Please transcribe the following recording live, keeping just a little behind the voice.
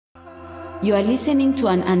You are listening to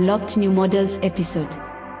an Unlocked New Models episode.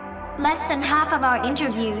 Less than half of our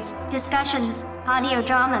interviews, discussions, audio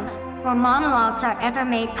dramas, or monologues are ever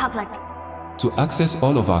made public. To access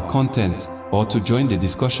all of our content, or to join the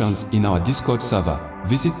discussions in our Discord server,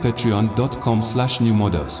 visit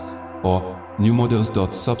patreon.com/newmodels or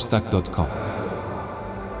newmodels.substack.com.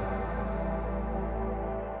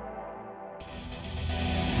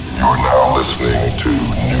 You're now listening to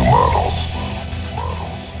New Models.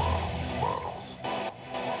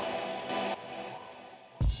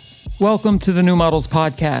 Welcome to the New Models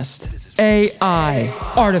podcast. AI,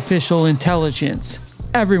 artificial intelligence.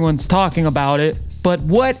 Everyone's talking about it, but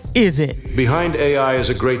what is it? Behind AI is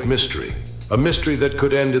a great mystery, a mystery that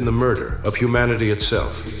could end in the murder of humanity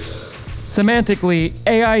itself. Semantically,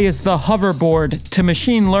 AI is the hoverboard to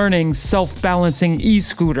machine learning's self-balancing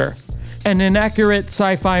e-scooter, an inaccurate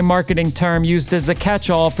sci-fi marketing term used as a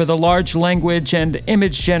catch-all for the large language and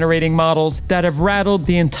image-generating models that have rattled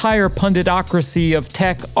the entire punditocracy of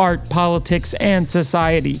tech, art, politics, and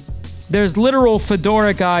society. There's literal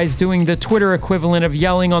fedora guys doing the Twitter equivalent of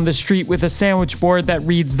yelling on the street with a sandwich board that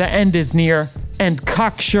reads "The end is near," and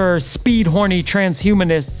cocksure, speed-horny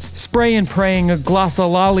transhumanists spray and praying a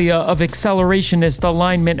glossolalia of accelerationist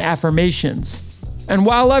alignment affirmations. And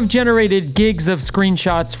while I've generated gigs of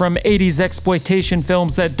screenshots from 80s exploitation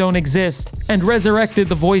films that don't exist, and resurrected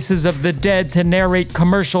the voices of the dead to narrate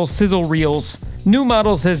commercial sizzle reels, New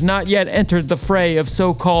Models has not yet entered the fray of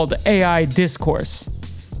so-called AI discourse.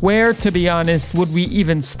 Where, to be honest, would we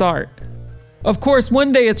even start? Of course,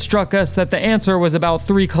 one day it struck us that the answer was about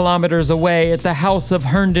 3 kilometers away at the house of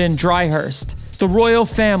Herndon Dryhurst, the royal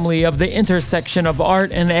family of the intersection of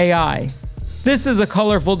art and AI. This is a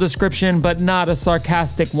colorful description, but not a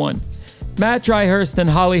sarcastic one. Matt Dryhurst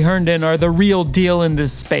and Holly Herndon are the real deal in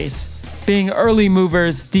this space, being early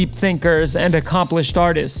movers, deep thinkers, and accomplished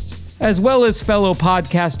artists, as well as fellow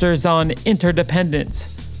podcasters on Interdependence,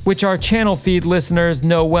 which our channel feed listeners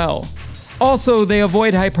know well. Also, they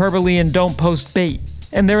avoid hyperbole and don't post bait,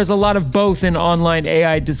 and there is a lot of both in online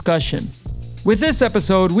AI discussion. With this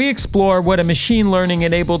episode, we explore what a machine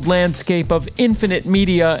learning-enabled landscape of infinite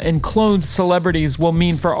media and cloned celebrities will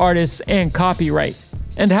mean for artists and copyright,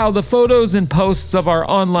 and how the photos and posts of our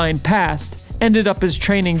online past ended up as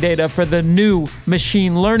training data for the new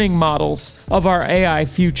machine learning models of our AI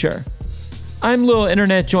future. I'm Lil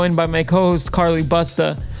Internet, joined by my co-host Carly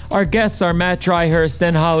Busta. Our guests are Matt Dryhurst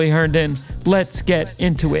and Holly Herndon. Let's get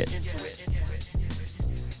into it.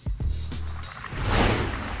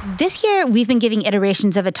 This year, we've been giving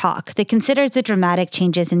iterations of a talk that considers the dramatic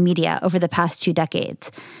changes in media over the past 2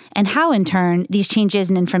 decades, and how, in turn, these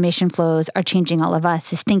changes in information flows are changing all of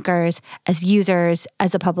us as thinkers, as users,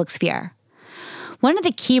 as a public sphere. One of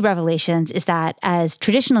the key revelations is that as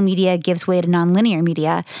traditional media gives way to nonlinear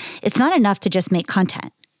media, it's not enough to just make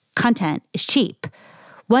content. Content is cheap.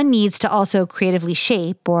 One needs to also creatively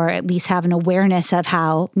shape, or at least have an awareness of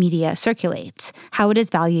how media circulates, how it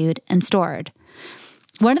is valued and stored.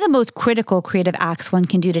 One of the most critical creative acts one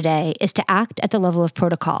can do today is to act at the level of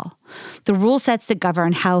protocol, the rule sets that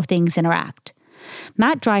govern how things interact.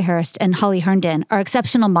 Matt Dryhurst and Holly Herndon are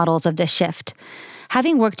exceptional models of this shift.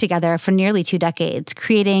 Having worked together for nearly 2 decades,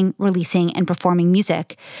 creating, releasing, and performing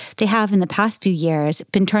music, they have in the past few years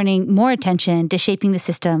been turning more attention to shaping the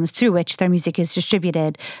systems through which their music is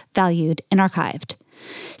distributed, valued, and archived.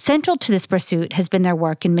 Central to this pursuit has been their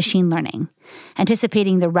work in machine learning.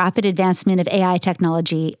 Anticipating the rapid advancement of AI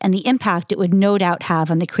technology and the impact it would no doubt have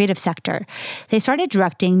on the creative sector, they started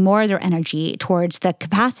directing more of their energy towards the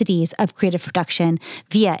capacities of creative production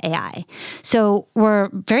via AI. So we're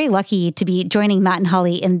very lucky to be joining Matt and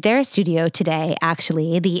Holly in their studio today,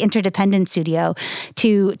 actually, the Interdependent studio,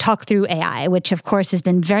 to talk through AI, which of course has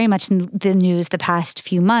been very much in the news the past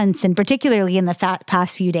few months, and particularly in the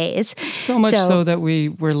past few days. So much so that we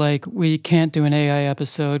were like, we can't do an AI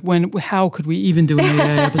episode. How could we even do an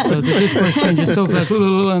AI episode? The discourse changes so fast,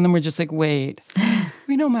 and then we're just like, wait,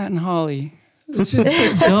 we know Matt and Holly. It's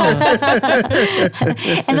just duh.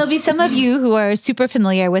 And there'll be some of you who are super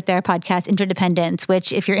familiar with their podcast, Interdependence,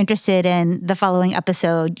 which if you're interested in the following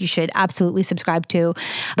episode, you should absolutely subscribe to.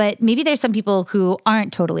 But maybe there's some people who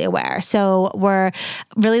aren't totally aware. So we're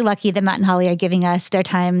really lucky that Matt and Holly are giving us their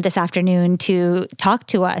time this afternoon to talk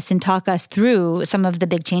to us and talk us through some of the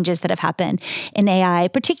big changes that have happened in AI,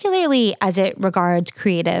 particularly as it regards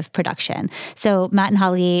creative production. So Matt and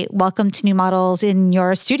Holly, welcome to New Models in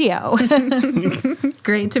your studio.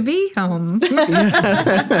 Great to be home.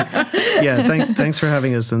 Yeah, thanks for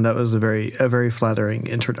having us, and that was a very flattering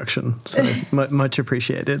introduction. So much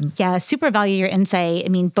appreciated. Yeah, super value your insight. I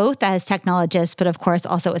mean, both as technologists, but of course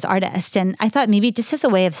also as artists. And I thought maybe just as a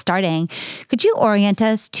way of starting, could you orient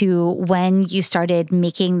us to when you started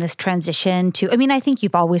making this transition to, I mean, I think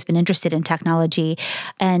you've always been interested in technology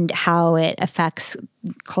and how it affects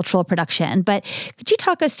cultural production, but could you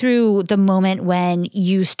talk us through the moment when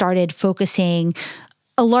you started focusing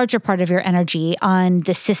a larger part of your energy on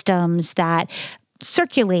the systems that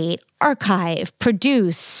circulate, archive,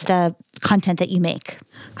 produce the content that you make?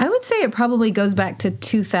 I would say it probably goes back to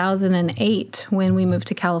 2008 when we moved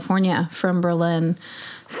to California from Berlin.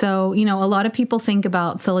 So, a lot of people think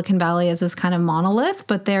about Silicon Valley as this kind of monolith,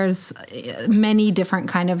 but there's many different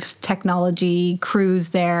kind of technology crews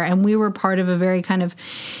there. And we were part of a very kind of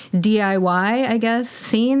DIY, I guess,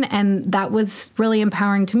 scene. And that was really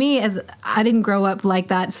empowering to me, as I didn't grow up like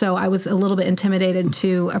that. So I was a little bit intimidated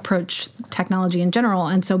to approach technology in general.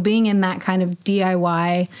 And so being in that kind of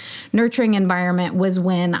DIY nurturing environment was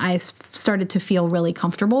when I started to feel really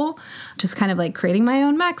comfortable, just kind of like creating my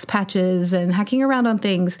own Max patches and hacking around on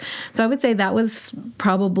things. So I would say that was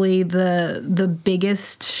probably the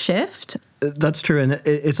biggest shift. That's true. And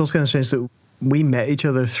it's also kind of strange that we met each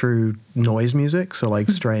other through noise music, so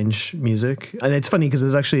like strange music. And it's funny because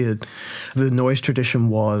there's actually the noise tradition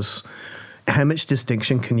was how much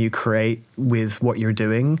distinction can you create with what you're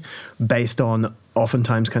doing based on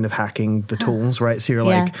oftentimes kind of hacking the tools, right? So you're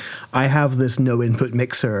like, I have this no input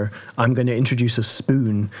mixer. I'm going to introduce a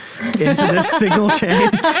spoon into this signal chain.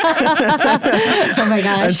 Oh my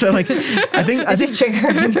gosh. And so like, I think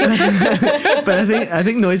triggering. But I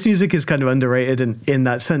think noise music is kind of underrated in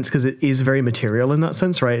that sense because it is very material in that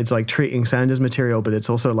sense, right? It's like treating sound as material, but it's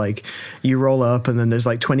also like you roll up and then there's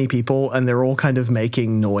like 20 people and they're all kind of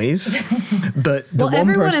making noise. But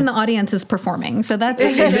everyone in the audience is performing. So that's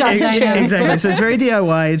exactly. So it's very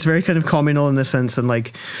DIY. It's very kind of communal in the sense. And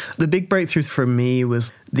like the big breakthrough for me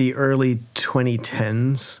was the early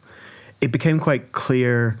 2010s. It became quite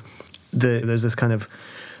clear that there's this kind of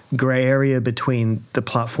gray area between the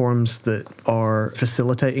platforms that are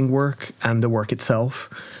facilitating work and the work itself.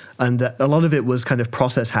 And that a lot of it was kind of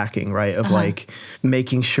process hacking, right? Of like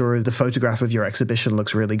making sure the photograph of your exhibition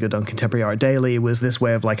looks really good on Contemporary Art Daily was this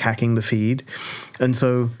way of like hacking the feed. And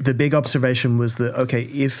so the big observation was that, okay,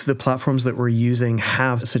 if the platforms that we're using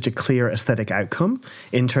have such a clear aesthetic outcome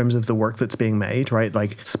in terms of the work that's being made, right?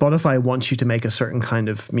 Like Spotify wants you to make a certain kind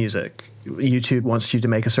of music. YouTube wants you to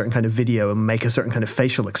make a certain kind of video and make a certain kind of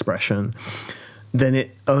facial expression. Then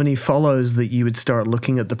it only follows that you would start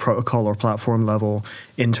looking at the protocol or platform level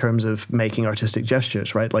in terms of making artistic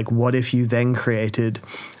gestures, right? Like what if you then created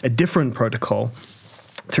a different protocol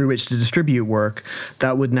through which to distribute work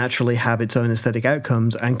that would naturally have its own aesthetic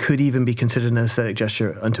outcomes and could even be considered an aesthetic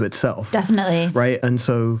gesture unto itself. Definitely. Right? And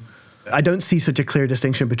so I don't see such a clear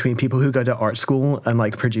distinction between people who go to art school and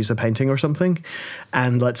like produce a painting or something,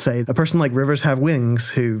 and let's say a person like Rivers Have Wings,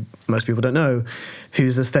 who most people don't know,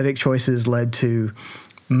 whose aesthetic choices led to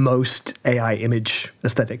most AI image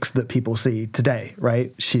aesthetics that people see today,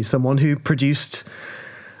 right? She's someone who produced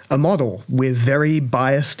a model with very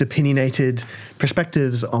biased, opinionated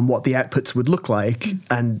perspectives on what the outputs would look like,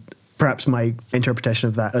 and perhaps my interpretation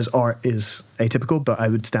of that as art is atypical, but I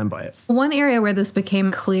would stand by it. One area where this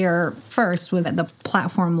became clear first was at the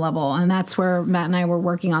platform level, and that's where Matt and I were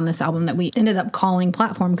working on this album that we ended up calling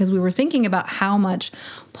Platform, because we were thinking about how much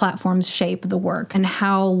platforms shape the work and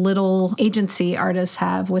how little agency artists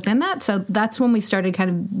have within that. So that's when we started kind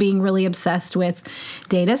of being really obsessed with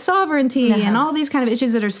data sovereignty and all these kind of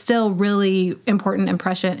issues that are still really important and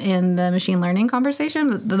prescient in the machine learning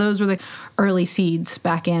conversation. Those were the early seeds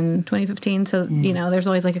back in 2015. So, there's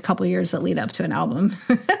always like a couple years that lead up to an album.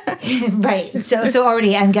 Right. So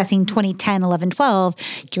already I'm guessing 2010, 11, 12,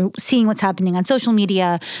 you're seeing what's happening on social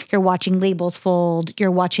media. You're watching labels fold.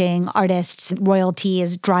 You're watching artists'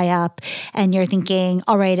 royalties dry up. And you're thinking,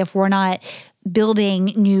 all right, if we're not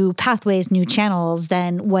building new pathways, new channels,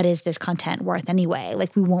 then what is this content worth anyway?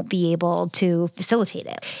 Like we won't be able to facilitate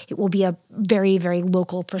it. It will be a very, very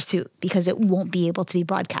local pursuit because it won't be able to be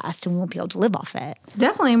broadcast and we won't be able to live off it.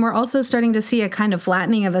 Definitely. And we're also starting to see a kind of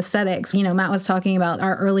flattening of aesthetics. Matt was talking about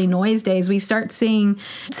our early noise days. We start seeing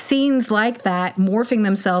scenes like that morphing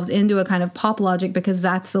themselves into a kind of pop logic because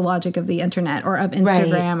that's the logic of the internet or of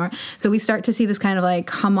Instagram. Right. So we start to see this kind of like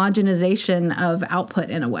homogenization of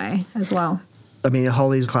output in a way as well. I mean,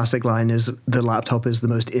 Holly's classic line is the laptop is the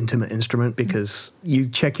most intimate instrument because you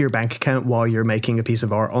check your bank account while you're making a piece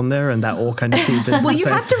of art on there, and that all kind of feeds into Well, the you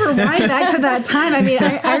same. have to rewind back to that time. I mean,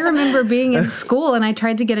 I remember being in school and I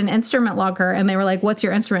tried to get an instrument locker and they were like, what's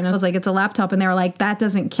your instrument? And I was like, it's a laptop. And they were like, that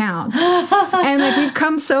doesn't count. And like, we've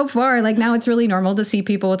come so far. Like now it's really normal to see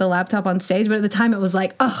people with a laptop on stage. But at the time it was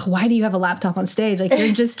like, ugh, why do you have a laptop on stage? Like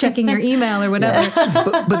you're just checking your email or whatever.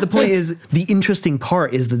 But the point is, the interesting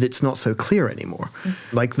part is that it's not so clear anymore.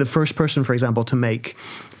 Like the first person, for example, to make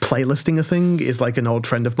playlisting a thing is like an old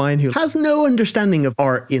friend of mine who has no understanding of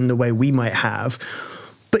art in the way we might have.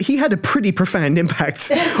 But he had a pretty profound impact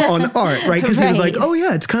on art, right? Because he was like, oh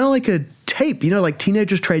yeah, it's kind of like a tape, like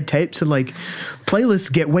teenagers trade tapes and like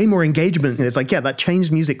playlists get way more engagement. And it's like, yeah, that changed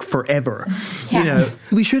music forever. Yeah.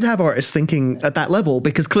 We should have artists thinking at that level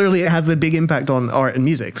because clearly it has a big impact on art and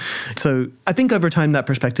music. So I think over time that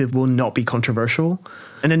perspective will not be controversial.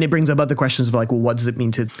 And then it brings up other questions of like, well, what does it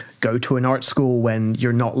mean to go to an art school when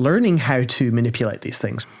you're not learning how to manipulate these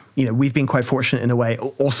things? We've been quite fortunate in a way,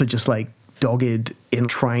 also just like dogged in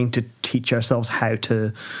trying to teach ourselves how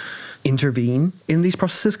to intervene in these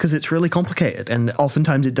processes because it's really complicated and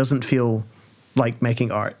oftentimes it doesn't feel like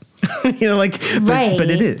making art. But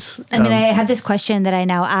it is. I mean, I have this question that I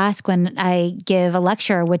now ask when I give a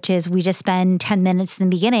lecture, which is we just spend 10 minutes in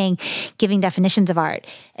the beginning giving definitions of art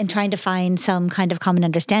and trying to find some kind of common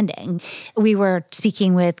understanding. We were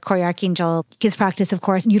speaking with Corey Archangel. His practice, of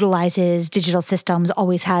course, utilizes digital systems,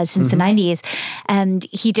 always has since the 90s. And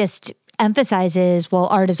he just emphasizes, well,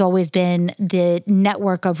 art has always been the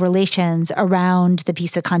network of relations around the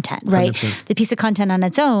piece of content, right? 100%. The piece of content on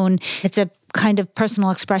its own, it's a kind of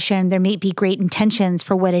personal expression. There may be great intentions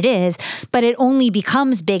for what it is, but it only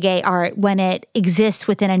becomes big A art when it exists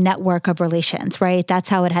within a network of relations, right? That's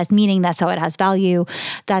how it has meaning. That's how it has value.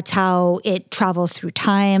 That's how it travels through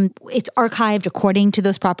time. It's archived according to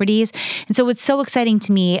those properties. And so what's so exciting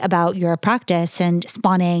to me about your practice and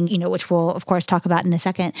spawning, which we'll of course talk about in a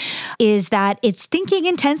second, is that it's thinking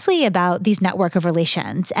intensely about these network of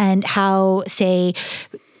relations and how, say,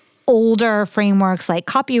 older frameworks like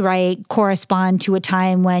copyright correspond to a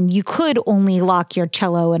time when you could only lock your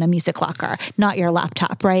cello in a music locker, not your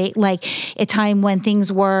laptop, right? Like a time when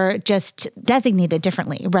things were just designated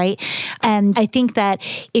differently, right? And I think that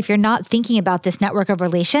if you're not thinking about this network of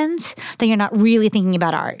relations, then you're not really thinking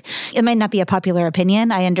about art. It might not be a popular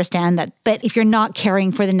opinion, I understand that, but if you're not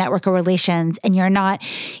caring for the network of relations and you're not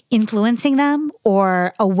influencing them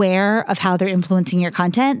or aware of how they're influencing your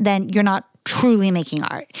content, then you're not truly making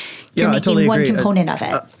art. You're making totally one agree. component of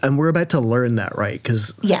it. And we're about to learn that, right?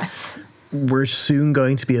 Because yes, we're soon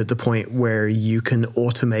going to be at the point where you can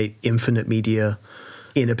automate infinite media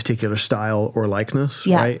in a particular style or likeness,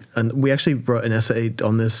 right? And we actually wrote an essay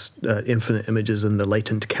on this, infinite images and the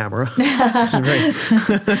latent camera. It's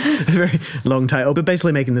a very long title, but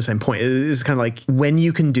basically making the same point. It's kind of like when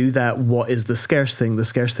you can do that, what is the scarce thing? The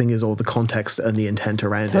scarce thing is all the context and the intent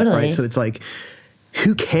around it, right? So it's like,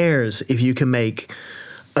 who cares if you can make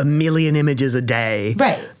 1 million images a day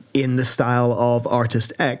in the style of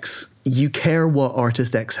artist X? You care what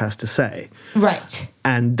artist X has to say. Right.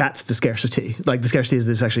 And that's the scarcity. Like the scarcity is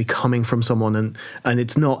this actually coming from someone and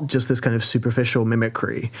it's not just this kind of superficial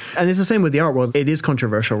mimicry. And it's the same with the art world. It is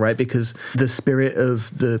controversial, right? Because the spirit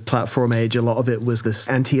of the platform age, a lot of it was this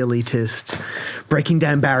anti-elitist, breaking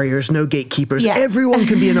down barriers, no gatekeepers. Yeah. Everyone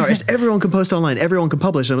can be an artist. Everyone can post online. Everyone can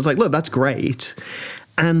publish. And I was like, look, that's great.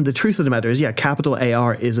 And the truth of the matter is, capital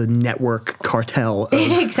AR is a network cartel.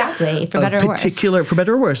 Exactly, for better or worse. For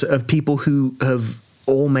better or worse, of people who have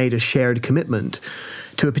all made a shared commitment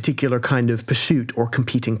to a particular kind of pursuit or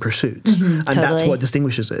competing pursuits. And that's what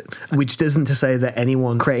distinguishes it, which isn't to say that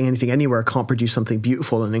anyone creating anything anywhere can't produce something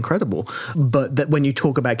beautiful and incredible. But that when you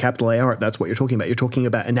talk about capital A art, that's what you're talking about. You're talking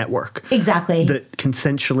about a network. Exactly. That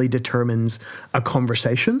consensually determines a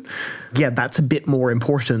conversation. Yeah, that's a bit more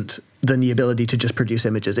important than the ability to just produce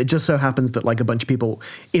images. It just so happens that like a bunch of people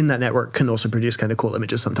in that network can also produce kind of cool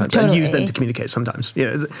images sometimes and use them to communicate sometimes.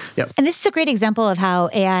 And this is a great example of how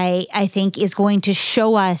AI, I think, is going to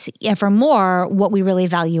show us ever more what we really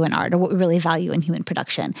value in art or what we really value in human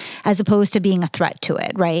production, as opposed to being a threat to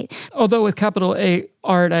it, right? Although with capital A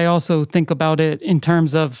art, I also think about it in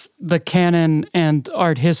terms of the canon and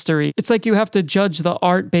art history. It's like you have to judge the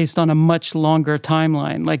art based on a much longer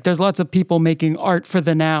timeline. Like there's lots of people making art for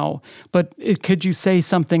the now, but could you say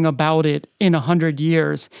something about it in 100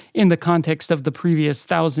 years in the context of the previous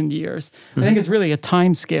 1,000 years? I think it's really a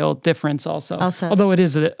time scale difference also. Although it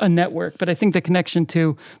is a network, but I think the connection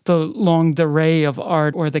to the longue durée of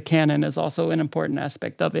art or the canon is also an important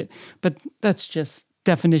aspect of it. But that's just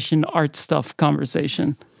definition art stuff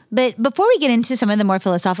conversation. But before we get into some of the more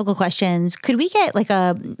philosophical questions, could we get like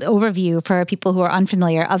a overview for people who are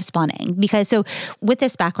unfamiliar of spawning? Because so with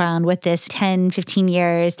this background, with this 10, 15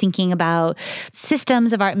 years thinking about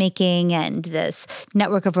systems of art making and this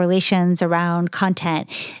network of relations around content,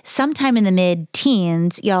 sometime in the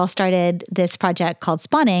mid-teens, y'all started this project called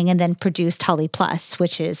Spawning and then produced Holly Plus,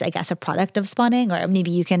 which is, I guess, a product of Spawning, or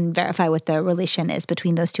maybe you can verify what the relation is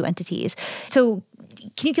between those two entities. So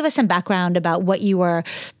can you give us some background about what you were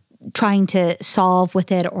trying to solve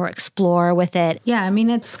with it or explore with it? Yeah, I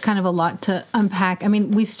mean, it's kind of a lot to unpack. I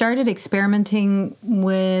mean, we started experimenting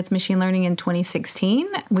with machine learning in 2016.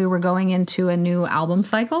 We were going into a new album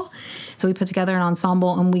cycle. So we put together an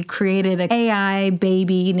ensemble and we created an AI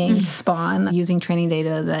baby named Spawn using training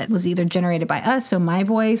data that was either generated by us, so my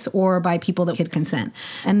voice, or by people that could consent.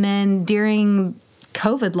 And then during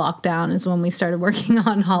COVID lockdown is when we started working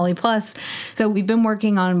on Holly Plus. So we've been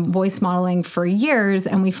working on voice modeling for years,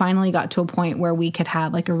 and we finally got to a point where we could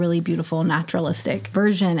have like a really beautiful naturalistic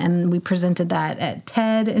version. And we presented that at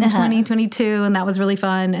TED in 2022, and that was really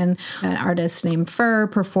fun. And an artist named Fur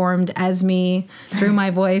performed as me through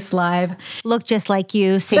my voice live. Looked just like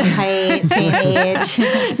you, same height, same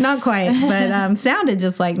age. Not quite, but sounded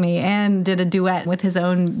just like me, and did a duet with his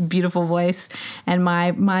own beautiful voice and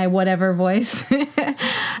my whatever voice.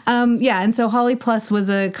 And so Holly Plus was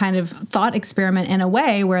a kind of thought experiment in a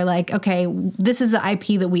way where like, okay, this is the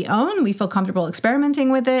IP that we own. We feel comfortable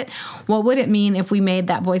experimenting with it. What would it mean if we made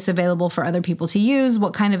that voice available for other people to use?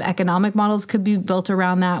 What kind of economic models could be built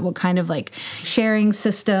around that? What kind of like sharing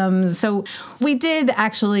systems? So we did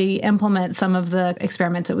actually implement some of the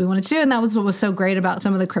experiments that we wanted to do. And that was what was so great about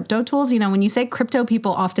some of the crypto tools. You know, when you say crypto,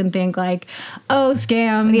 people often think like, oh,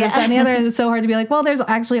 scam, this, that, and the other. And it's so hard to be like, well, there's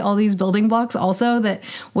actually all these building blocks also that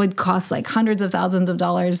would cost like hundreds of thousands of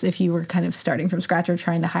dollars if you were kind of starting from scratch or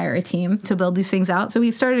trying to hire a team to build these things out. So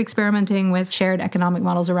we started experimenting with shared economic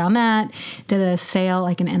models around that, did a sale,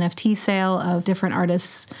 like an NFT sale of different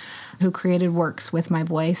artists who created works with my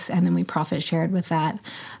voice, and then we profit shared with that.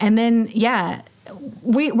 And then,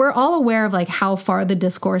 we're all aware of like how far the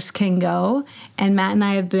discourse can go. And Matt and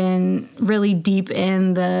I have been really deep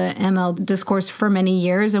in the ML discourse for many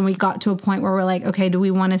years. And we got to a point where we're like, okay, do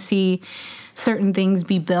we want to see certain things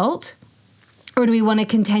be built? Or do we want to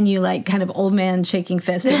continue like kind of old man shaking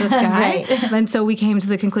fist at the sky? Right. And so we came to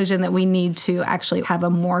the conclusion that we need to actually have a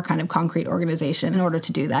more kind of concrete organization in order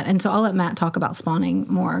to do that. And so I'll let Matt talk about spawning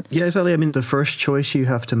more. Yeah, exactly. I mean, the first choice you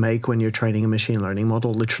have to make when you're training a machine learning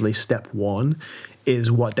model, literally step one,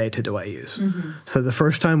 is what data do I use? Mm-hmm. So the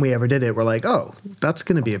first time we ever did it, we're like, oh, that's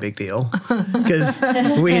going to be a big deal. Because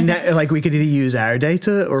we could either use our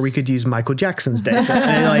data or we could use Michael Jackson's data.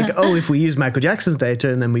 And like, oh, if we use Michael Jackson's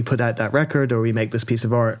data and then we put out that record or we make this piece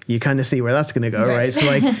of art, you kind of see where that's going to go, right? So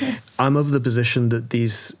like, I'm of the position that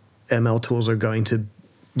these ML tools are going to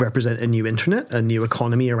represent a new internet, a new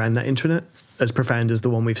economy around that internet, as profound as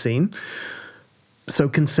the one we've seen. So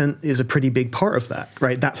consent is a pretty big part of that,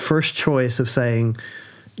 right? That first choice of saying,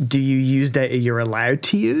 do you use data you're allowed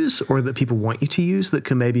to use or that people want you to use that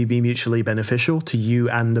can maybe be mutually beneficial to you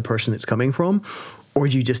and the person it's coming from? Or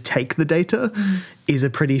do you just take the data is a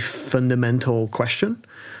pretty fundamental question.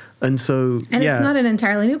 And so, it's not an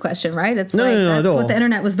entirely new question, right? It's that's what the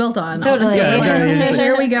internet was built on. Totally. Yeah, exactly.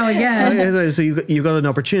 Here we go again. So you've got an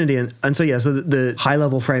opportunity. And so the high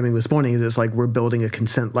level framing with spawning is it's like we're building a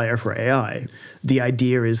consent layer for AI. The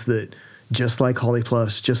idea is that just like Holly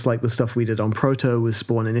Plus, just like the stuff we did on Proto with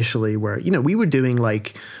Spawn initially, where, we were doing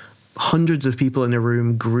like hundreds of people in a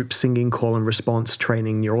room, group singing, call and response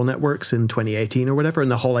training neural networks in 2018 or whatever. And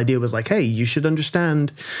the whole idea was like, hey, you should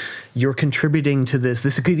understand you're contributing to this.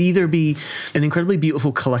 This could either be an incredibly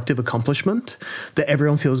beautiful collective accomplishment that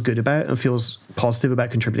everyone feels good about and feels positive about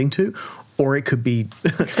contributing to, or it could be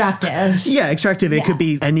extractive. Extractive. It could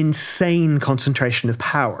be an insane concentration of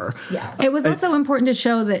power. Yeah. It was also important to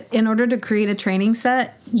show that in order to create a training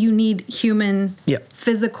set, you need human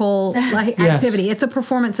physical activity. It's a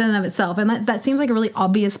performance in and of itself. And that seems like a really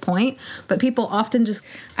obvious point, but people often just,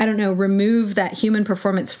 remove that human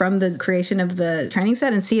performance from the creation of the training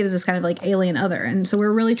set and see it as this kind of like alien other. And so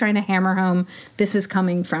we're really trying to hammer home this is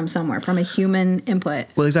coming from somewhere, from a human input.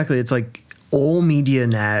 Well, exactly. It's like all media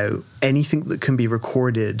now, anything that can be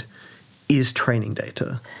recorded is training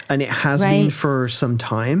data. And it has been for some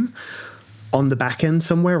time. On the back end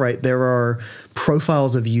somewhere, right, there are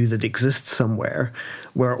profiles of you that exist somewhere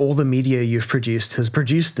where all the media you've produced has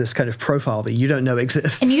produced this kind of profile that you don't know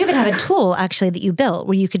exists. And you even have a tool, actually, that you built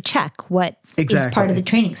where you could check what is part of the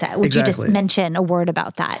training set. Would you just mention a word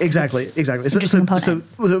about that? Exactly. So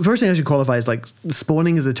the first thing I should qualify is like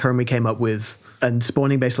spawning is a term we came up with And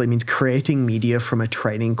spawning basically means creating media from a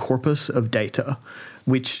training corpus of data,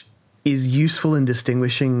 which is useful in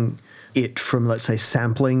distinguishing it from, let's say,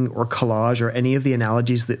 sampling or collage or any of the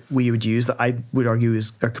analogies that we would use that I would argue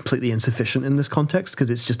are completely insufficient in this context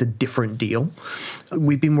because it's just a different deal.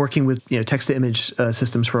 We've been working with text-to-image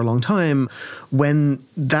systems for a long time. When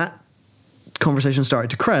that conversation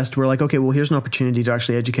started to crest, we're like, okay, well, here's an opportunity to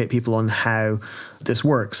actually educate people on how this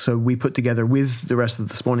works. So we put together with the rest of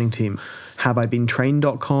the spawning team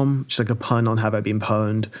haveibeentrained.com, which is like a pun on have I been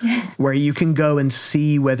pwned, where you can go and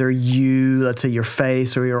see whether let's say your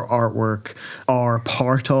face or your artwork are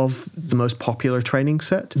part of the most popular training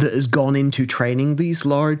set that has gone into training these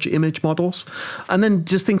large image models. And then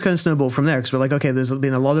just things kind of snowball from there because we're like, okay, there's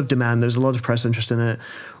been a lot of demand, there's a lot of press interest in it.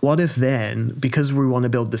 What if then, because we want to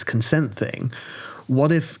build this consent thing,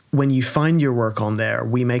 what if when you find your work on there,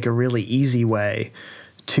 we make a really easy way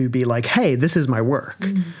to be like, hey, this is my work.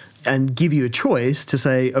 And give you a choice to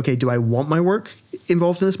say, okay, do I want my work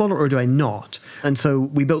involved in this model or do I not? And so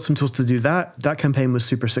we built some tools to do that. That campaign was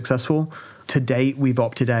super successful. To date, we've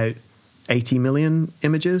opted out 80 million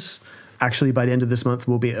images. Actually, by the end of this month,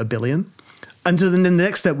 we'll be at 1 billion. And so then the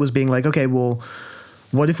next step was being like, okay, well,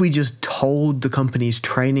 what if we just told the companies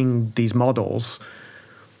training these models,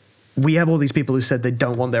 we have all these people who said they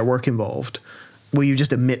don't want their work involved. Will you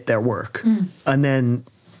just omit their work? And then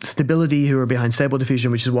Stability, who are behind Stable Diffusion,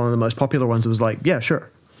 which is one of the most popular ones, was like, yeah, sure.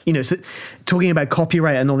 So talking about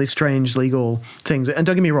copyright and all these strange legal things, and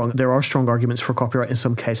don't get me wrong, there are strong arguments for copyright in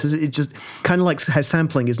some cases. It just kind of like how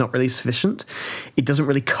sampling is not really sufficient. It doesn't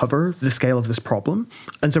really cover the scale of this problem.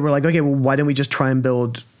 And so we're like, okay, well, why don't we just try and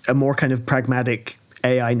build a more kind of pragmatic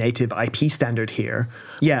AI native IP standard here?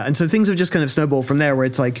 Yeah, and so things have just kind of snowballed from there, where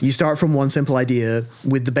it's like you start from one simple idea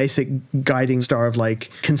with the basic guiding star of like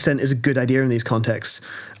consent is a good idea in these contexts,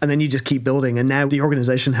 and then you just keep building. And now the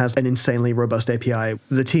organization has an insanely robust API.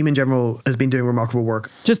 The team in general has been doing remarkable work.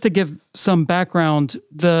 Just to give some background,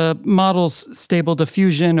 the models Stable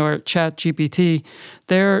Diffusion or ChatGPT,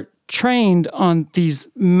 they're trained on these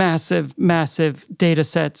massive, massive data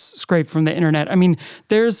sets scraped from the internet. I mean,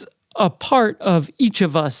 there's a part of each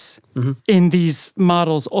of us in these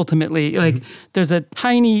models ultimately. Like there's a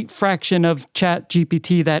tiny fraction of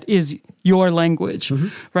ChatGPT that is your language,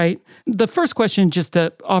 right? The first question, just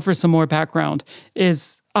to offer some more background,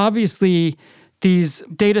 is obviously these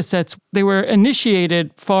data sets, they were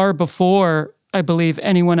initiated far before, I believe,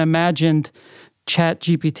 anyone imagined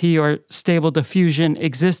ChatGPT or Stable Diffusion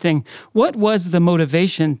existing. What was the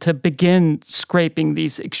motivation to begin scraping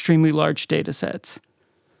these extremely large data sets?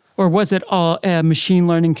 Or was it all a machine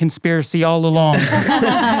learning conspiracy all along?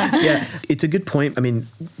 Yeah, it's a good point. I mean,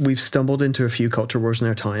 we've stumbled into a few culture wars in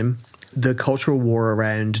our time. The cultural war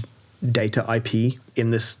around data IP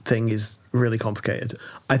in this thing is really complicated.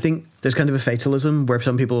 I think there's kind of a fatalism where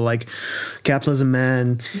some people are like, capitalism,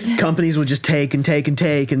 man, companies will just take and take and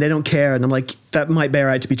take and they don't care. And I'm like, that might bear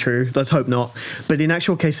out to be true. Let's hope not. But in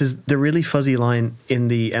actual cases, the really fuzzy line in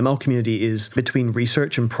the ML community is between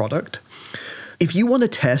research and product. If you want to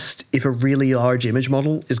test if a really large image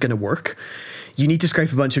model is going to work, you need to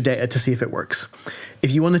scrape a bunch of data to see if it works.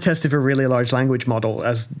 If you want to test if a really large language model,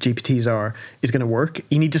 as GPTs are, is going to work,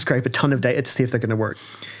 you need to scrape a ton of data to see if they're going to work.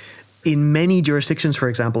 In many jurisdictions, for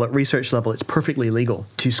example, at research level, it's perfectly legal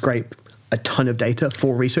to scrape a ton of data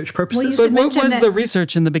for research purposes. But what was the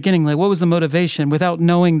research in the beginning? Like, what was the motivation without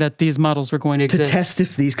knowing that these models were going to exist? To test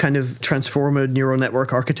if these kind of transformer neural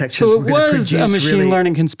network architectures were going to produce So it was a machine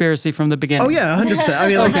learning conspiracy from the beginning. Oh yeah, 100%. I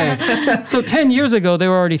mean, okay. So 10 years ago, they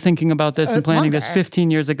were already thinking about this and planning this. 15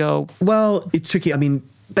 years ago. Well, it's tricky. I mean,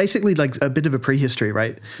 basically like a bit of a prehistory,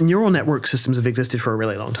 right? Neural network systems have existed for a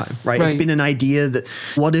really long time, right? It's been an idea that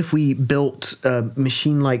what if we built a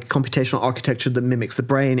machine-like computational architecture that mimics the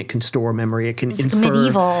brain? It can store memory, it can infer.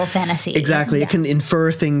 Medieval fantasy. Exactly. Yeah. It can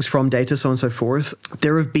infer things from data, so on and so forth.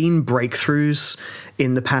 There have been breakthroughs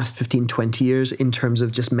in the past 15, 20 years in terms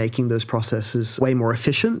of just making those processes way more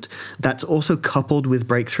efficient. That's also coupled with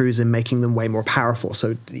breakthroughs in making them way more powerful.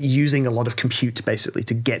 So using a lot of compute basically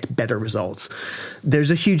to get better results. There's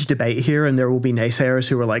a huge debate here, and there will be naysayers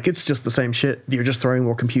who are like, it's just the same shit, you're just throwing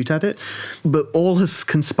more compute at it. But all has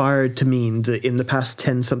conspired to mean that in the past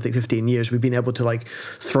 10 something 15 years, we've been able to like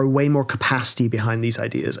throw way more capacity behind these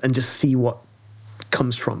ideas and just see what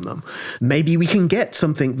comes from them. Maybe we can get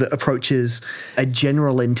something that approaches a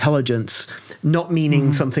general intelligence, not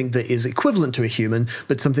meaning something that is equivalent to a human,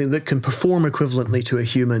 but something that can perform equivalently to a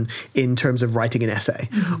human in terms of writing an essay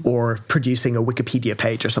or producing a Wikipedia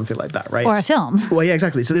page or something like that, right? Or a film. Well, yeah,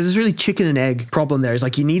 exactly. So there's this really chicken and egg problem there. It's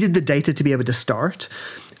like you needed the data to be able to start,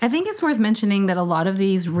 I think it's worth mentioning that a lot of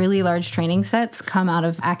these really large training sets come out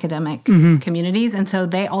of academic communities, and so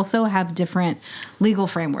they also have different legal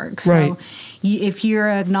frameworks. Right. So if you're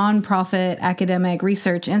a nonprofit academic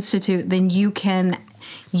research institute, then you can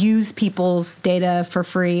use people's data for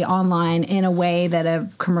free online in a way that a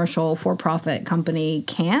commercial for-profit company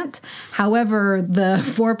can't. However, the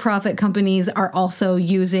for-profit companies are also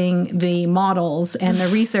using the models and the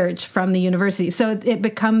research from the university. So it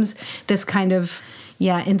becomes this kind of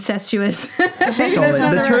incestuous.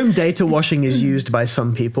 The term data washing is used by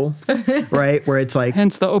some people, right? Where it's like...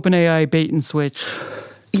 Hence the OpenAI bait and switch.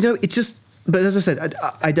 It's just... But as I said,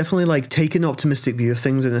 I definitely take an optimistic view of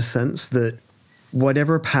things in a sense that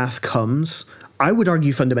whatever path comes, I would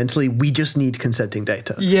argue fundamentally, we just need consenting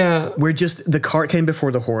data. Yeah. The cart came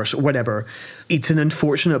before the horse, whatever. It's an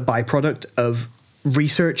unfortunate byproduct of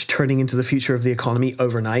research turning into the future of the economy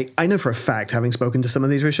overnight. I know for a fact, having spoken to some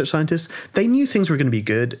of these research scientists, they knew things were going to be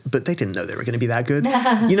good, but they didn't know they were going to be that good.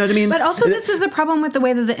 You know what I mean? But also this is a problem with the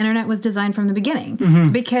way that the internet was designed from the beginning.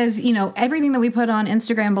 Because, everything that we put on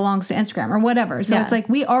Instagram belongs to Instagram or whatever. So it's like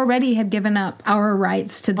we already had given up our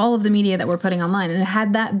rights to all of the media that we're putting online. And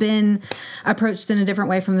had that been approached in a different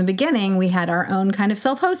way from the beginning, we had our own kind of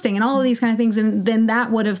self-hosting and all of these kind of things. And then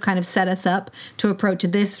that would have kind of set us up to approach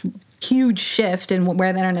this huge shift in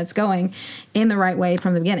where the internet's going in the right way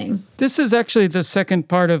from the beginning. This is actually the second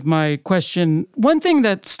part of my question. One thing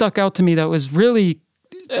that stuck out to me that was really,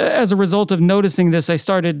 as a result of noticing this, I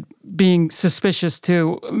started being suspicious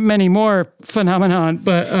to many more phenomenon,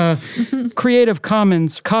 but Creative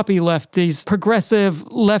Commons, copyleft, these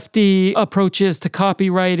progressive lefty approaches to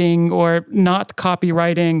copywriting or not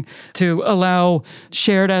copywriting to allow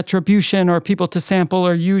shared attribution or people to sample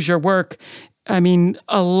or use your work. I mean,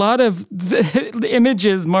 a lot of the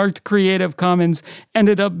images marked Creative Commons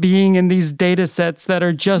ended up being in these data sets that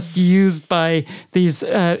are just used by these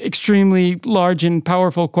extremely large and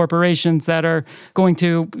powerful corporations that are going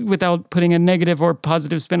to, without putting a negative or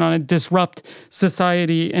positive spin on it, disrupt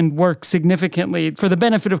society and work significantly for the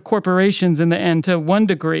benefit of corporations in the end to one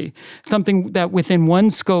degree. Something that within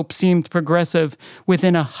one scope seemed progressive,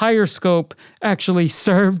 within a higher scope actually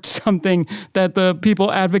served something that the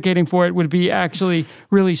people advocating for it would be actually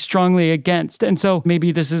really strongly against. And so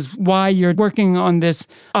maybe this is why you're working on this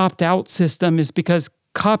opt-out system, is because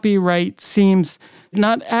copyright seems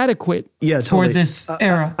not adequate for this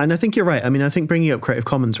era. And I think you're right. I mean, I think bringing up Creative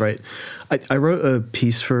Commons, right? I wrote a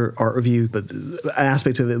piece for Art Review, but an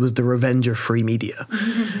aspect of it was the revenge of free media,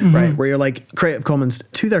 right? Where you're like, Creative Commons,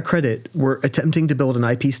 to their credit, were attempting to build an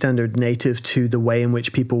IP standard native to the way in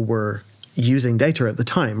which people were using data at the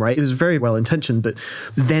time, right? It was very well intentioned, but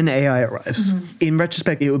then AI arrives. In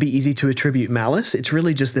retrospect, it would be easy to attribute malice. It's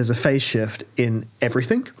really just there's a phase shift in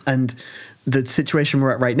everything. And the situation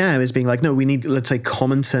we're at right now is being like, no, we need, let's say,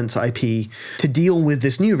 common sense IP to deal with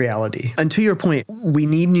this new reality. And to your point, we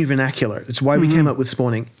need new vernacular. That's why we came up with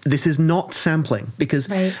spawning. This is not sampling, because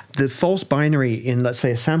the false binary in, let's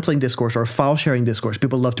say, a sampling discourse or a file sharing discourse,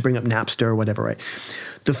 people love to bring up Napster or whatever, right?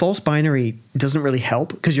 The false binary doesn't really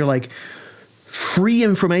help, because you're like, free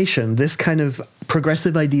information, this kind of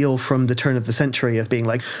progressive ideal from the turn of the century of being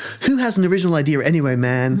like, who has an original idea anyway,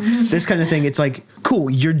 man? This kind of thing. It's like, cool,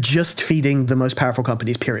 you're just feeding the most powerful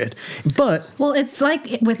companies, period. But... Well, it's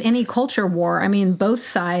like with any culture war. I mean, both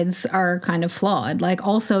sides are kind of flawed. Like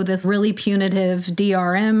also this really punitive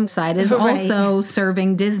DRM side is also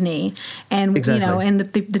serving Disney and, and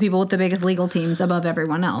the people with the biggest legal teams above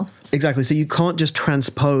everyone else. Exactly. So you can't just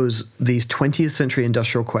transpose these 20th century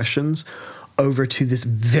industrial questions over to this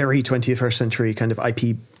very 21st century kind of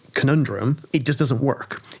IP conundrum. It just doesn't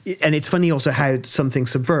work. And it's funny also how some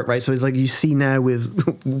things subvert, right? So it's like you see now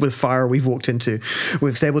with Fire we've walked into,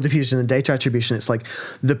 with Stable Diffusion and data attribution, it's like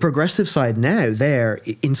the progressive side now there,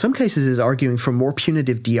 in some cases, is arguing for more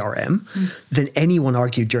punitive DRM than anyone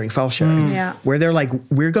argued during file sharing. Where they're like,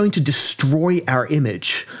 we're going to destroy our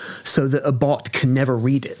image so that a bot can never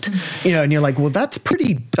read it. And you're like, well, that's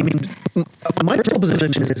pretty, I mean, my personal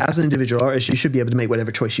position is as an individual artist, you should be able to make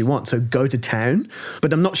whatever choice you want. So go to town.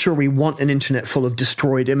 But I'm not sure we want an internet full of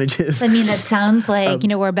destroyed images. I mean, it sounds like,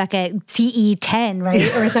 we're back at CE10, right?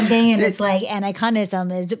 Or something, and it's like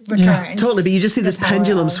anachronism is returned. Yeah, totally. But you just see this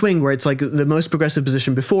pendulum swing where it's like the most progressive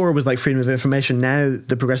position before was like freedom of information. Now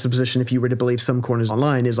the progressive position, if you were to believe some corners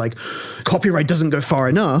online, is like copyright doesn't go far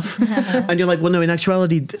enough. And you're like, well, no, in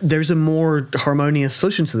actuality, there's a more harmonious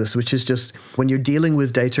solution to this, which is just when you're dealing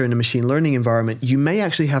with data in a machine learning environment, you may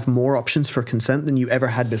actually have more options for consent than you ever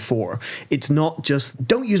had before. It's not just,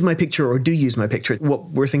 don't use my picture or do use my picture. What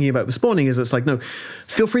we're thinking about with spawning is it's like, no,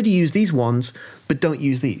 feel free to use these ones, but don't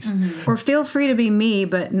use these. Or feel free to be me,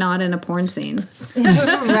 but not in a porn scene.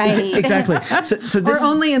 Right. Exactly. So this, Or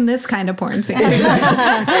only in this kind of porn scene.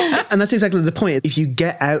 and that's exactly the point. If you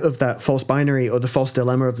get out of that false binary or the false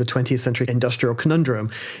dilemma of the 20th century industrial conundrum,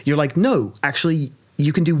 you're like, no, actually,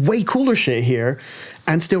 you can do way cooler shit here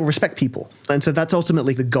and still respect people. And so that's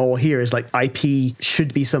ultimately the goal here, is like IP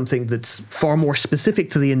should be something that's far more specific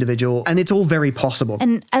to the individual, and it's all very possible.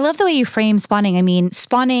 And I love the way you frame spawning. I mean,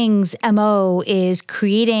 spawning's MO is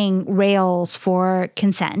creating rails for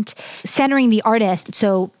consent, centering the artist.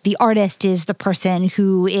 So the artist is the person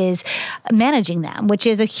who is managing them, which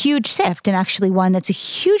is a huge shift, and actually one that's a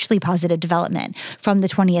hugely positive development from the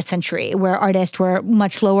 20th century, where artists were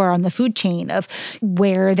much lower on the food chain of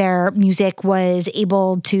where their music was able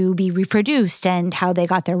to be reproduced and how they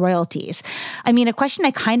got their royalties. I mean, a question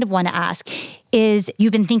I kind of want to ask is,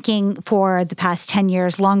 you've been thinking for the past 10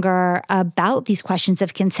 years longer about these questions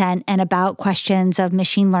of consent and about questions of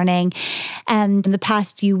machine learning. And in the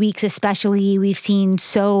past few weeks especially, we've seen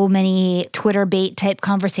so many Twitter bait type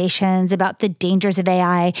conversations about the dangers of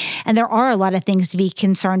AI. And there are a lot of things to be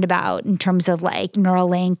concerned about in terms of like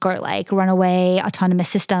Neuralink or like runaway autonomous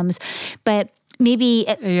systems. But maybe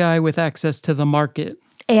AI with access to the market.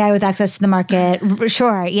 AI with access to the market.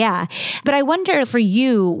 Sure, yeah. But I wonder for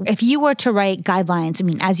you, if you were to write guidelines, I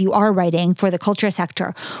mean, as you are writing for the culture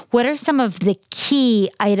sector, what are some of the key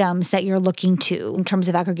items that you're looking to in terms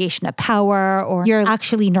of aggregation of power, or you're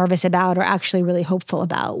actually nervous about or actually really hopeful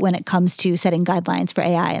about when it comes to setting guidelines for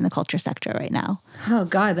AI in the culture sector right now? Oh,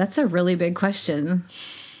 God, that's a really big question.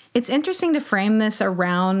 It's interesting to frame this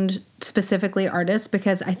around specifically artists,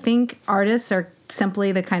 because I think artists are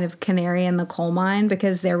simply the kind of canary in the coal mine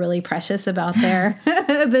because they're really precious about their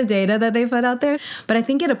the data that they put out there. But I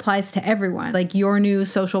think it applies to everyone. Like, your new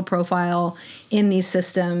social profile in these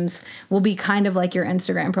systems will be kind of like your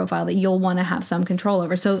Instagram profile that you'll want to have some control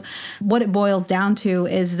over. So what it boils down to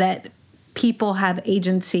is that people have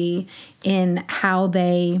agency in how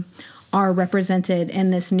they are represented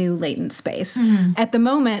in this new latent space. Mm-hmm. At the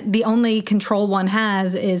moment, the only control one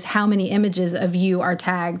has is how many images of you are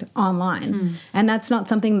tagged online. Mm. And that's not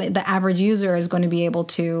something that the average user is going to be able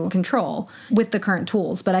to control with the current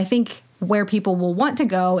tools. But I think where people will want to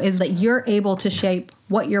go is that you're able to shape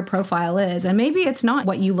what your profile is. And maybe it's not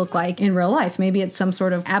what you look like in real life. Maybe it's some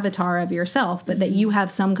sort of avatar of yourself, but that you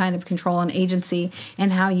have some kind of control and agency in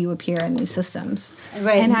how you appear in these systems.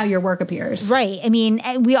 Right. And how your work appears. Right. I mean,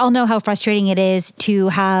 we all know how frustrating it is to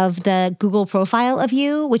have the Google profile of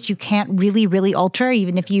you, which you can't really alter.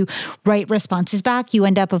 Even if you write responses back, you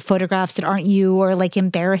end up with photographs that aren't you, or like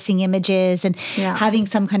embarrassing images. And having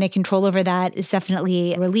some kind of control over that is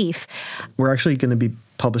definitely a relief. We're actually going to be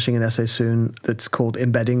publishing an essay soon that's called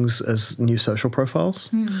Embeddings as New Social Profiles.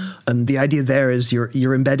 And the idea there is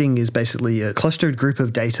your embedding is basically a clustered group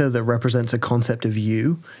of data that represents a concept of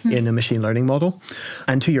you in a machine learning model.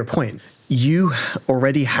 And to your point, you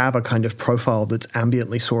already have a kind of profile that's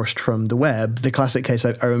ambiently sourced from the web. The classic case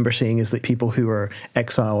I remember seeing is that people who are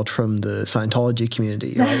exiled from the Scientology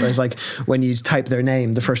community, right? It's like when you type their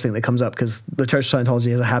name, the first thing that comes up, because the Church of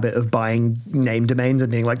Scientology has a habit of buying name domains and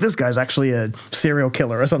being like, this guy's actually a serial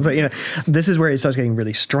killer or something. You know, this is where it starts getting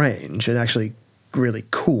really strange and actually really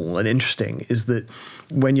cool and interesting, is that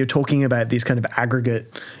when you're talking about these kind of aggregate,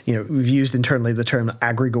 you know, we've used internally the term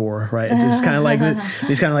aggregor, right? It's kind of like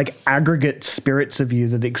these kind of like aggregate spirits of you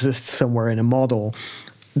that exist somewhere in a model.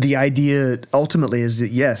 The idea ultimately is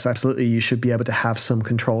that, yes, absolutely, you should be able to have some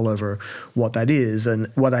control over what that is. And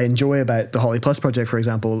what I enjoy about the Holly Plus project, for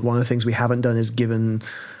example, one of the things we haven't done is given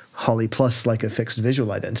Holly Plus like a fixed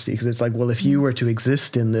visual identity, because it's like, well, if you were to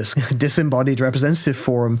exist in this disembodied representative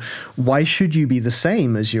form, why should you be the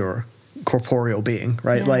same as your corporeal being,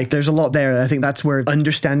 right? Like, there's a lot there. And I think that's where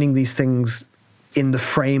understanding these things in the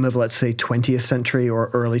frame of, let's say, 20th century or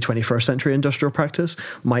early 21st century industrial practice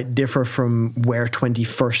might differ from where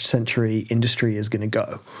 21st century industry is going to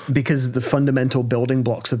go. Because the fundamental building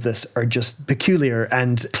blocks of this are just peculiar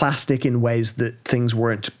and plastic in ways that things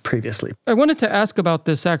weren't previously. I wanted to ask about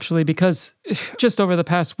this actually, because just over the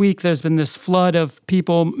past week, there's been this flood of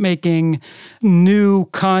people making new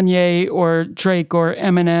Kanye or Drake or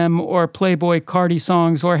Eminem or Playboy Cardi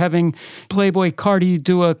songs, or having Playboy Cardi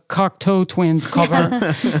do a Cocteau Twins cover.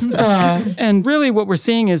 And really what we're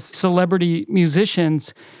seeing is celebrity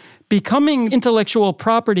musicians becoming intellectual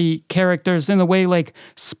property characters in the way like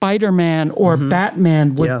Spider-Man or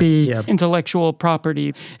Batman would be intellectual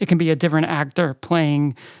property. It can be a different actor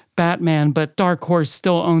playing Batman, but Dark Horse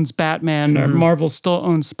still owns Batman, or Marvel still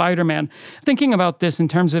owns Spider-Man. Thinking about this in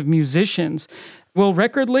terms of musicians, Will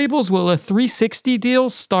record labels, will a 360 deal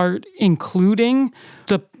start including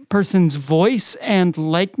the person's voice and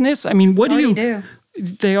likeness? I mean, what do you do?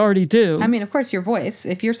 They already do. I mean, of course, your voice.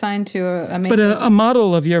 If you're signed to a but a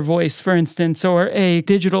model of your voice, for instance, or a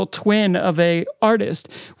digital twin of a artist,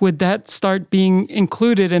 would that start being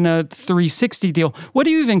included in a 360 deal? What do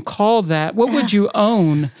you even call that? What would you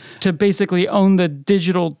own to basically own the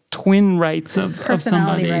digital twin rights of somebody?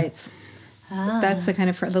 personality rights. That's the kind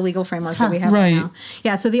of the legal framework that we have right now.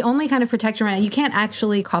 Yeah, so the only kind of protection right now, you can't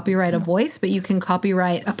actually copyright a voice, but you can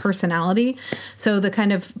copyright a personality. So the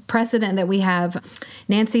kind of precedent that we have,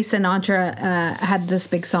 Nancy Sinatra had this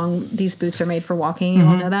big song, These Boots Are Made for Walking. You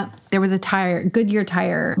all know that? There was a Goodyear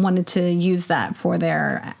tire wanted to use that for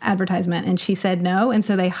their advertisement, and she said no. And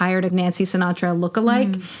so they hired a Nancy Sinatra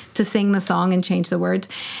lookalike to sing the song and change the words.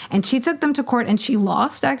 And she took them to court, and she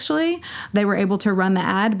lost, actually. They were able to run the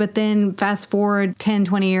ad, but then fast forward 10,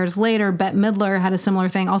 20 years later, Bette Midler had a similar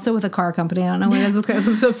thing, also with a car company. I don't know what it was. It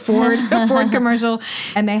was a Ford commercial.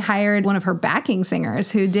 And they hired one of her backing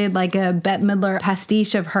singers who did like a Bette Midler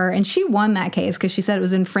pastiche of her. And she won that case because she said it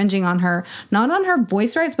was infringing on her, not on her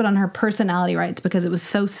voice rights, but on her personality rights because it was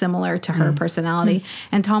so similar to her personality.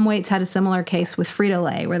 And Tom Waits had a similar case with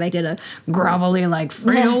Frito-Lay where they did a grovelly like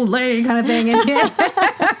Frito-Lay kind of thing.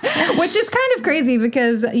 Which is kind of crazy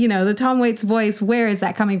because, you know, the Tom Waits voice, where is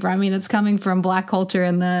that coming from? I mean, it's coming from Black culture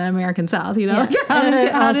in the American South, you know? Yeah.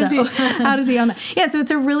 How does he on that? Yeah, so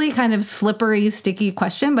it's a really kind of slippery, sticky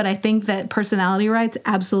question, but I think that personality rights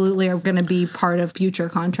absolutely are going to be part of future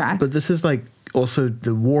contracts. But this is like also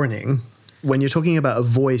the warning. When you're talking about a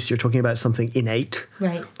voice, you're talking about something innate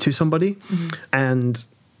to somebody. And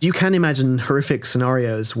you can imagine horrific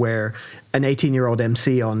scenarios where an 18-year-old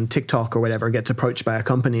MC on TikTok or whatever gets approached by a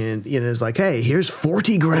company and is like, hey, here's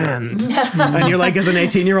 40 grand. And you're like, as an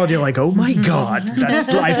 18-year-old, you're like, oh my God, that's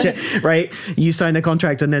life, right? You sign a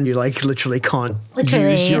contract and then you like literally can't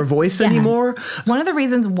use your voice anymore. One of the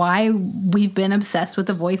reasons why we've been obsessed with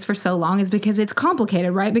the voice for so long is because it's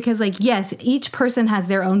complicated, right? Because like, yes, each person has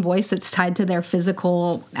their own voice that's tied to their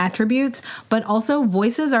physical attributes, but also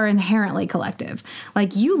voices are inherently collective.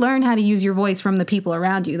 Like you learn how to use your voice from the people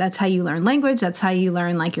around you. That's how you learn language. That's how you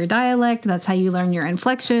learn like your dialect. That's how you learn your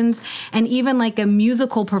inflections. And even like a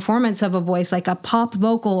musical performance of a voice, like a pop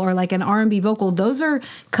vocal or like an R&B vocal, those are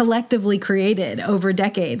collectively created over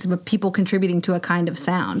decades, but people contributing to a kind of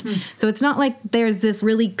sound. So it's not like there's this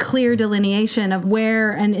really clear delineation of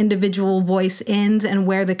where an individual voice ends and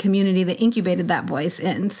where the community that incubated that voice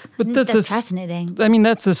ends. But that's fascinating. I mean,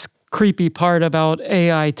 that's this creepy part about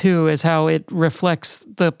AI too, is how it reflects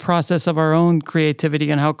the process of our own creativity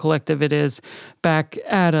and how collective it is back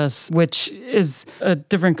at us, which is a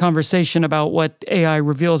different conversation about what AI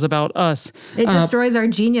reveals about us. It destroys our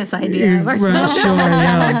genius idea.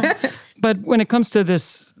 But when it comes to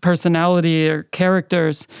this personality or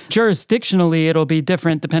characters, jurisdictionally, it'll be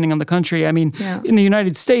different depending on the country. I mean, in the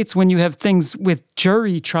United States, when you have things with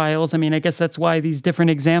jury trials, I mean, I guess that's why these different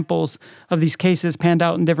examples of these cases panned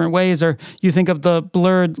out in different ways. Or you think of the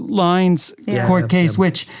Blurred Lines court case,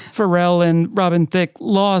 which Pharrell and Robin Thicke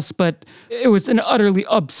lost, but it was an utterly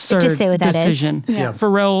absurd decision.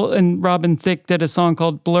 Pharrell and Robin Thicke did a song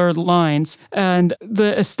called Blurred Lines, and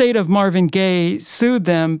the estate of Marvin Gaye sued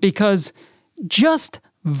them because just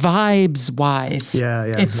vibes-wise,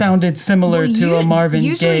 it sounded similar to a Marvin Gaye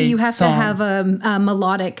Usually you have song. to have a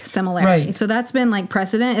melodic similarity. Right. So that's been like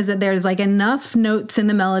precedent, is that there's like enough notes in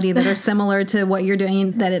the melody that are similar to what you're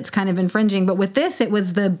doing that it's kind of infringing. But with this, it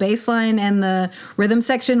was the bass line and the rhythm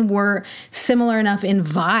section were similar enough in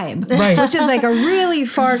vibe, which is like a really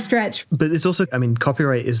far stretch. But it's also, I mean,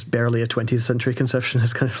 copyright is barely a 20th century conception.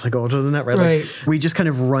 It's kind of like older than that, right? Like, we just kind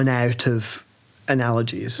of run out of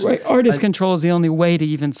analogies. Right. Artist control is the only way to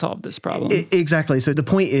even solve this problem. Exactly. So the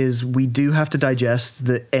point is we do have to digest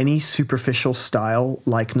that any superficial style,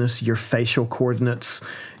 likeness, your facial coordinates,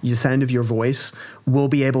 the sound of your voice will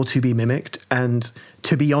be able to be mimicked. And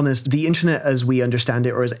to be honest, the internet as we understand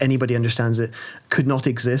it or as anybody understands it could not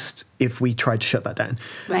exist if we tried to shut that down.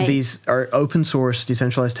 Right. These are open source,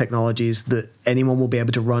 decentralized technologies that anyone will be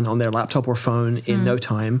able to run on their laptop or phone in no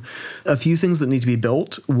time. A few things that need to be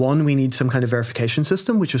built. One, we need some kind of verification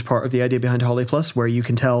system, which was part of the idea behind Holly Plus, where you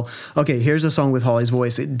can tell, okay, here's a song with Holly's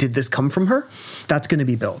voice. Did this come from her? That's going to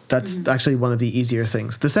be built. That's actually one of the easier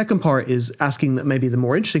things. The second part is asking that maybe the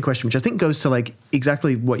more interesting question, which I think goes to like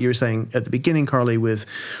exactly what you were saying at the beginning, Carly, with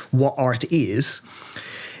what art is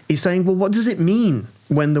saying, well, what does it mean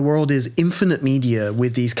when the world is infinite media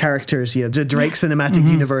with these characters, the Drake cinematic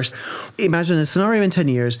universe, imagine a scenario in 10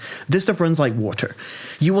 years, this stuff runs like water.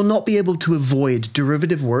 You will not be able to avoid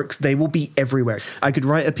derivative works. They will be everywhere. I could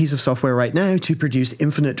write a piece of software right now to produce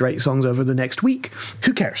infinite Drake songs over the next week.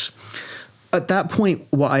 Who cares? At that point,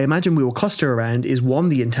 what I imagine we will cluster around is 1,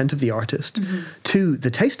 the intent of the artist, 2, the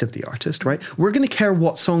taste of the artist, right? We're going to care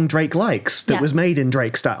what song Drake likes that was made in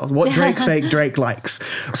Drake style, what Drake fake Drake likes.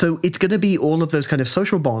 So it's going to be all of those kind of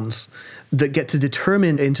social bonds that get to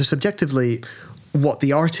determine intersubjectively what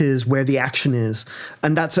the art is, where the action is.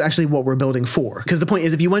 And that's actually what we're building for. Because the point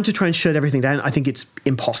is, if you want to try and shut everything down, I think it's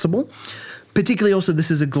impossible. Particularly also,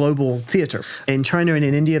 this is a global theater. In China and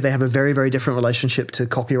in India, they have a very, very different relationship to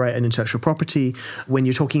copyright and intellectual property. When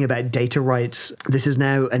you're talking about data rights, this is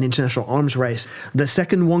now an international arms race. The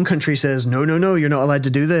second one country says, no, you're not allowed to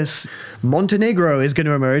do this, Montenegro is going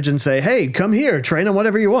to emerge and say, hey, come here, train on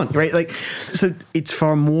whatever you want, right? So it's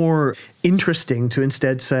far more interesting to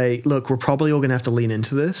instead say, look, we're probably all going to have to lean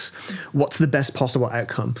into this. What's the best possible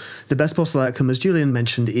outcome? The best possible outcome, as Julian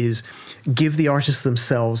mentioned, is give the artists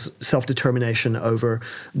themselves self-determination over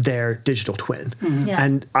their digital twin.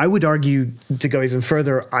 And I would argue, to go even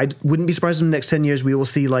further, I wouldn't be surprised in the next 10 years we will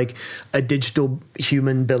see like a digital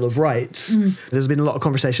human bill of rights. There's been a lot of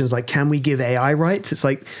conversations like, can we give AI rights? It's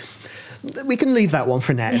like, we can leave that one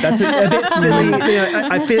for now. That's a bit silly.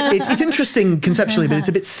 I feel it's interesting conceptually, but it's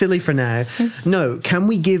a bit silly for now. No, can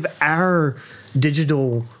we give our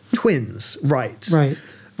digital twins rights?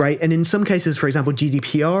 Right. And in some cases, for example,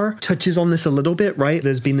 GDPR touches on this a little bit, right?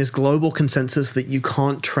 There's been this global consensus that you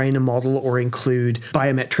can't train a model or include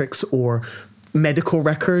biometrics or medical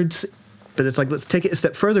records. But it's like, let's take it a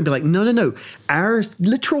step further and be like, no. Our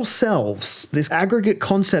literal selves, this aggregate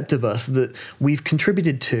concept of us that we've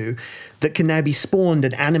contributed to, that can now be spawned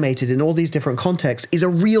and animated in all these different contexts, is a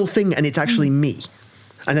real thing, and it's actually me.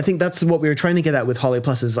 And I think that's what we were trying to get at with Holly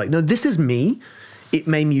Plus, is like, no, this is me. It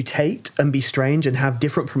may mutate and be strange and have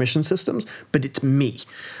different permission systems, but it's me.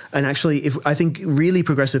 And actually, I think really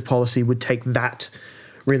progressive policy would take that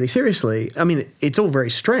really seriously. I mean, it's all very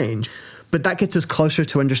strange, but that gets us closer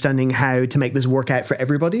to understanding how to make this work out for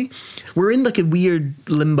everybody. We're in like a weird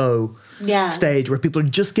limbo stage where people are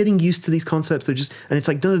just getting used to these concepts. And it's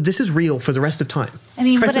like, no, this is real for the rest of time. I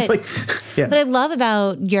mean, right? What I love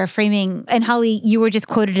about your framing, and Holly, you were just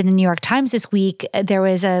quoted in the New York Times this week. There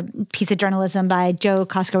was a piece of journalism by Joe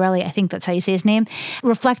Coscarelli, I think that's how you say his name,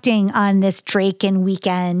 reflecting on this Drake and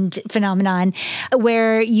Weekend phenomenon,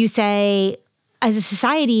 where you say, as a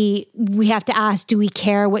society, we have to ask, do we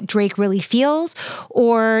care what Drake really feels?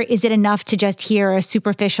 Or is it enough to just hear a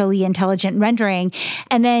superficially intelligent rendering?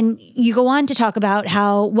 And then you go on to talk about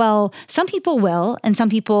how, well, some people will, and some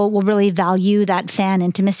people will really value that fan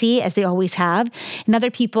intimacy, as they always have. And other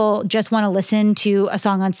people just want to listen to a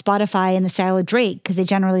song on Spotify in the style of Drake because they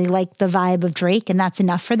generally like the vibe of Drake, and that's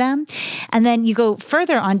enough for them. And then you go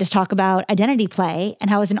further on to talk about identity play and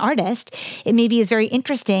how, as an artist, it maybe is very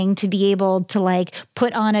interesting to be able to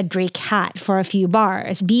put on a Drake hat for a few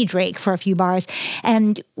bars, be Drake for a few bars.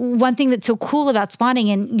 And one thing that's so cool about Spawning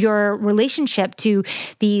and your relationship to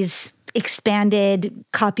these expanded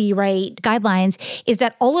copyright guidelines is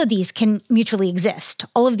that all of these can mutually exist.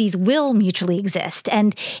 All of these will mutually exist.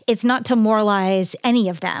 And it's not to moralize any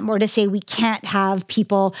of them or to say we can't have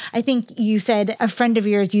people. I think you said a friend of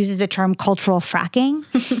yours uses the term cultural fracking.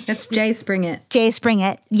 That's Jay Springett. Jay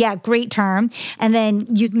Springett. Yeah, great term. And then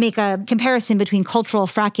you make a comparison between cultural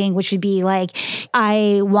fracking, which would be like,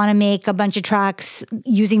 I want to make a bunch of tracks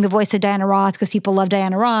using the voice of Diana Ross because people love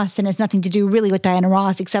Diana Ross and it's nothing to do really with Diana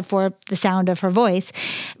Ross except for the sound of her voice,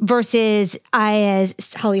 versus I, as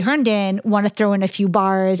Holly Herndon, want to throw in a few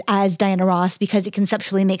bars as Diana Ross because it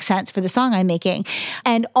conceptually makes sense for the song I'm making.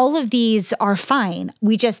 And all of these are fine.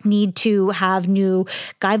 We just need to have new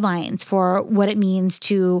guidelines for what it means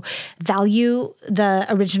to value the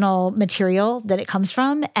original material that it comes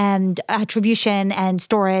from, and attribution and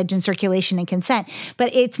storage and circulation and consent.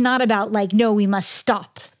 But it's not about no, we must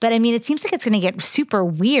stop. But I mean, it seems like it's going to get super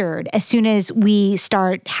weird as soon as we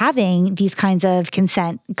start having these kinds of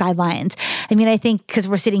consent guidelines. I mean, I think because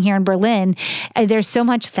we're sitting here in Berlin, there's so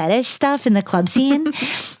much fetish stuff in the club scene.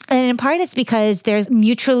 And in part, it's because there's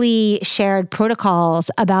mutually shared protocols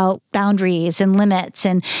about boundaries and limits,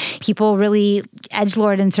 and people really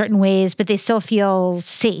edgelord in certain ways, but they still feel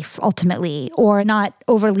safe ultimately, or not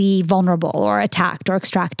overly vulnerable or attacked or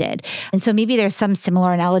extracted. And so maybe there's some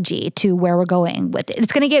similar analogy to where we're going with it.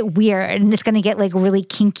 It's going to get weird, and it's going to get really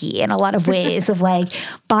kinky in a lot of ways of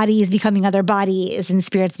body bodies becoming other bodies and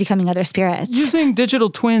spirits becoming other spirits. Using digital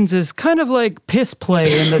twins is kind of like piss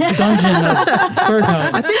play in the dungeon of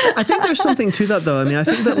Berghain. I think there's something to that, though. I mean, I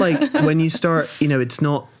think that, like, when you start, it's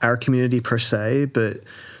not our community per se, but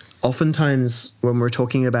oftentimes when we're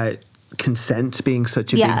talking about consent being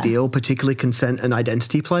such a big deal, particularly consent and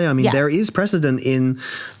identity play. I mean, there is precedent in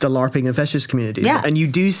the LARPing and fetish communities. Yeah. And you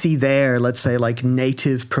do see there, let's say, like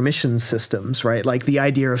native permission systems, right? Like the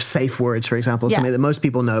idea of safe words, for example, is something that most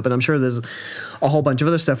people know, but I'm sure there's a whole bunch of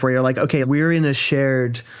other stuff where you're like, okay, we're in a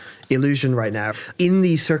shared illusion right now. In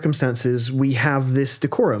these circumstances, we have this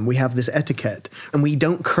decorum, we have this etiquette, and we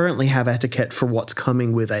don't currently have etiquette for what's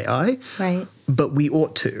coming with AI. Right. But we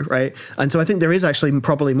ought to, right? And so I think there is actually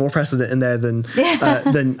probably more precedent in there than,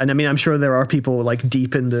 and I mean, I'm sure there are people like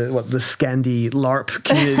deep in the Scandi LARP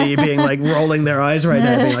community being like rolling their eyes right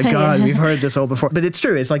now, being like, God, we've heard this all before. But it's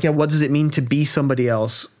true. It's like, what does it mean to be somebody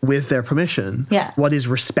else with their permission? Yeah. What is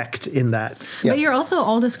respect in that? But you're also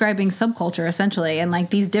all describing subculture essentially, and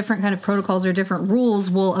like these different kind of protocols or different rules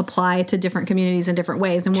will apply to different communities in different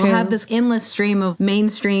ways. And we'll have this endless stream of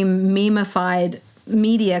mainstream memeified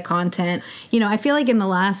media content. I feel like in the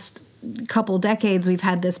last couple decades we've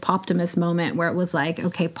had this poptimist moment where it was like,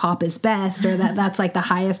 okay, pop is best, or that's like the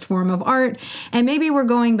highest form of art, and maybe we're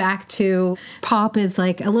going back to pop is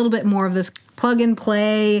like a little bit more of this plug and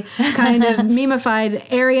play kind of memeified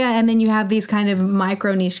area, and then you have these kind of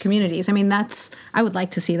micro niche communities. I mean, I would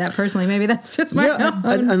like to see that personally. Maybe that's just my own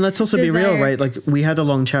and let's also be desire. real, right? Like we had a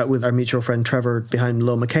long chat with our mutual friend Trevor behind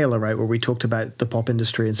Lil Michaela, right, where we talked about the pop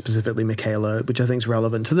industry and specifically Michaela, which I think is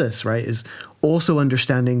relevant to this, right? Is also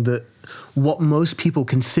understanding that what most people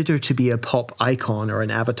consider to be a pop icon or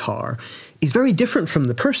an avatar is very different from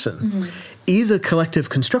the person. Is a collective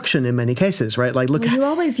construction in many cases, right? Like, look, you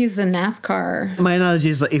always use the NASCAR. My analogy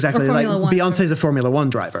is like, exactly like Beyonce's a Formula One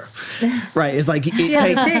driver, right? It's like it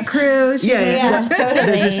takes pit crew. Totally.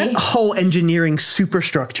 There's this whole engineering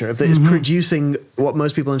superstructure that is producing what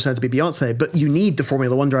most people understand to be Beyonce, but you need the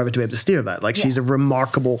Formula One driver to be able to steer that. Like she's a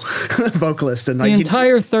remarkable vocalist, and like the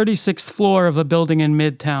entire 36th floor of a building in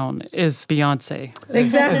Midtown is Beyonce.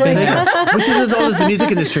 Exactly. Which is as old as the music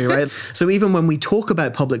industry, right? So even when we talk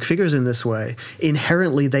about public figures in this way,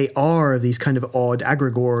 inherently they are these kind of odd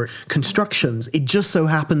aggregor constructions. It just so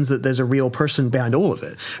happens that there's a real person behind all of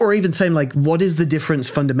it. Or even saying like, what is the difference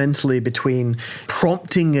fundamentally between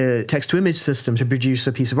prompting a text-to-image system to produce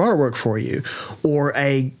a piece of artwork for you, or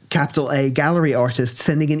a capital A gallery artist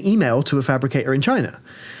sending an email to a fabricator in China?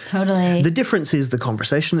 Totally. The difference is the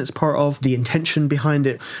conversation it's part of, the intention behind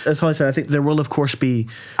it. As I said, I think there will, of course, be,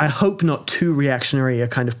 I hope not too reactionary, a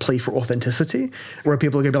kind of plea for authenticity, where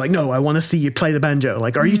people are going to be like, no, I want to see you play the banjo.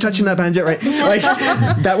 Like, are you touching that banjo? Right? Like,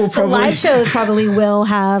 that will probably... Live shows probably will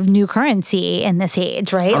have new currency in this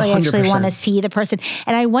age, right? Like, 100%. actually want to see the person.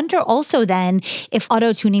 And I wonder also then if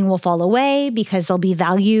auto-tuning will fall away because there'll be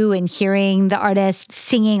value in hearing the artist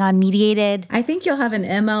singing unmediated. I think you'll have an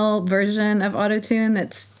ML version of auto-tune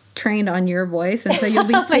that's trained on your voice, and so you'll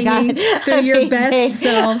be singing through your best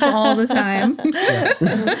self all the time.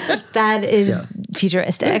 That is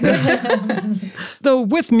futuristic. Though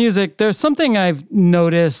with music, there's something I've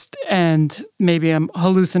noticed, and maybe I'm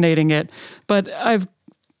hallucinating it, but I've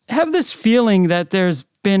have this feeling that there's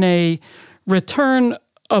been a return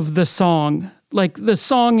of the song, like the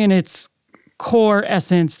song in its core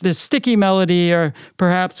essence, this sticky melody, or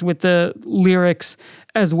perhaps with the lyrics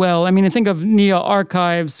as well. I mean, I think of Nia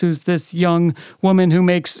Archives, who's this young woman who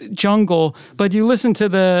makes jungle, but you listen to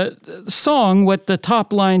the song, what the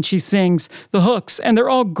top line she sings, the hooks, and they're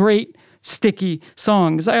all great sticky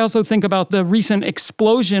songs. I also think about the recent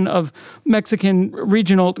explosion of Mexican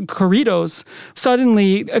regional corridos.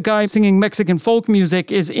 Suddenly, a guy singing Mexican folk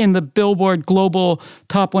music is in the Billboard Global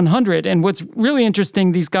Top 100. And what's really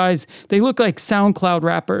interesting, these guys, they look like SoundCloud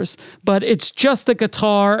rappers, but it's just the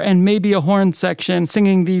guitar and maybe a horn section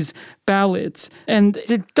singing these ballads. And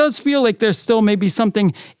it does feel like there's still maybe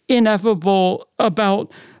something ineffable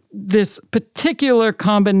about this particular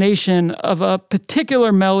combination of a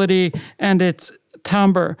particular melody and its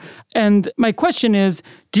timbre. And my question is,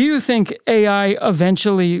 do you think AI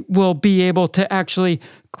eventually will be able to actually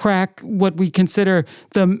crack what we consider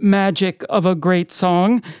the magic of a great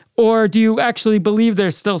song? Or do you actually believe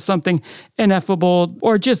there's still something ineffable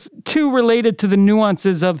or just too related to the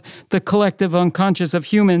nuances of the collective unconscious of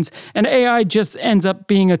humans? And AI just ends up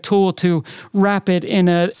being a tool to wrap it in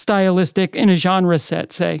a genre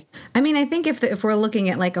set, say. I mean, I think if we're looking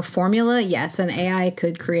at like a formula, yes, an AI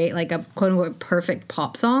could create like a quote unquote perfect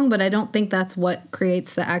pop song, but I don't think that's what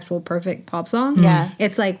creates the actual perfect pop song. Yeah.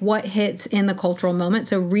 It's like what hits in the cultural moment.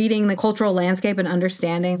 So reading the cultural landscape and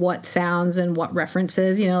understanding what sounds and what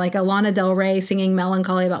references, like a Lana Del Rey singing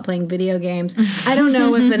Melancholy about playing video games. I don't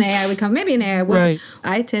know if an AI would come. Maybe an AI would. Right.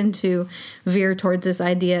 I tend to veer towards this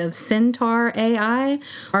idea of centaur AI.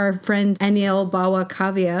 Our friend Anil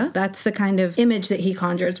Bawakavia, that's the kind of image that he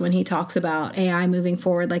conjures when he talks about AI moving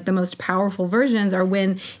forward. Like the most powerful versions are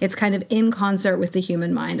when it's kind of in concert with the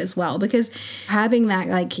human mind as well. Because having that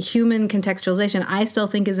like human contextualization, I still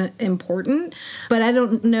think is important, but I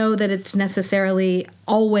don't know that it's necessarily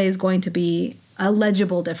always going to be a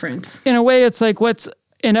legible difference. In a way, it's like what's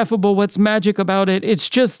ineffable, what's magic about it. It's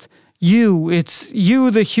just you. It's you,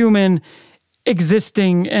 the human,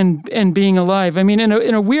 existing and being alive. I mean, in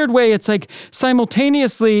a weird way, it's like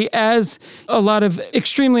simultaneously as a lot of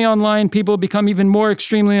extremely online people become even more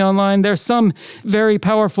extremely online, there's some very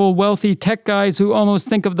powerful, wealthy tech guys who almost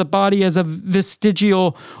think of the body as a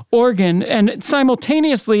vestigial organ. And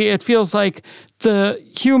simultaneously, it feels like the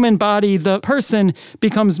human body, the person,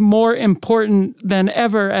 becomes more important than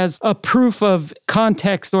ever as a proof of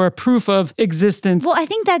context or a proof of existence. Well, I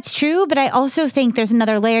think that's true, but I also think there's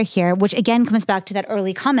another layer here, which again comes back to that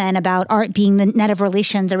early comment about art being the net of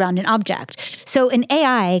relations around an object. So an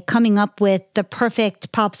AI coming up with the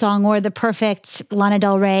perfect pop song or the perfect Lana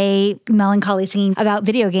Del Rey melancholy singing about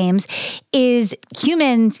video games is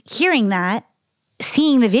humans hearing that,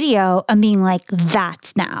 seeing the video and being like,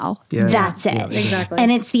 that's that's it. Yeah, exactly.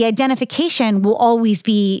 And it's the identification will always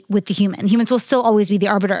be with the human. Humans will still always be the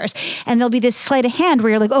arbiters. And there'll be this sleight of hand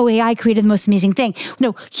where you're like, oh, AI created the most amazing thing.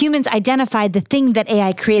 No, humans identified the thing that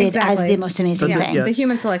AI created as the most amazing thing. The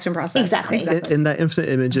human selection process. Exactly. In that infinite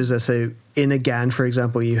images, I say, in a GAN, for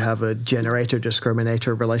example, you have a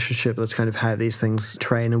generator-discriminator relationship. That's kind of how these things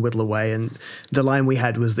train and whittle away. And the line we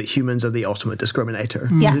had was that humans are the ultimate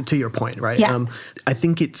discriminator, to your point, right? Yeah. I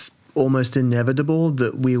think it's almost inevitable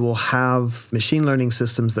that we will have machine learning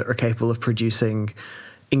systems that are capable of producing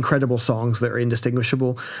incredible songs that are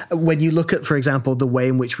indistinguishable. When you look at, for example, the way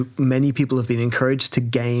in which many people have been encouraged to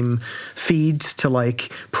game feeds to like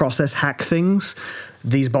process hack things,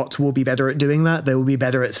 these bots will be better at doing that. They will be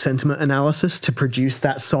better at sentiment analysis to produce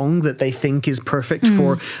that song that they think is perfect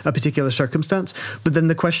for a particular circumstance. But then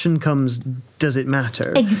the question comes, does it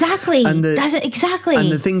matter? Exactly. Does it exactly? And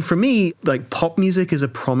the thing for me, like pop music is a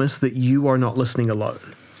promise that you are not listening alone.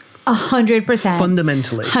 100%.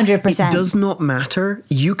 Fundamentally. 100%. It does not matter.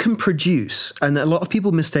 You can produce, and a lot of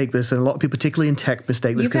people mistake this, and a lot of people, particularly in tech,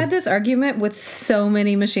 mistake this. You've had this argument with so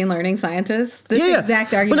many machine learning scientists. This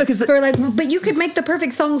exact argument. Well, no, who are like, but you could make the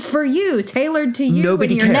perfect song for you, tailored to you.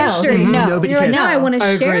 Nobody and your cares. history. Nobody You're cares. like, no, I want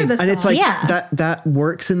to share the song. And it's like, that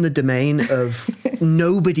works in the domain of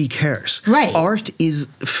nobody cares. Right. Art is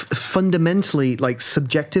fundamentally like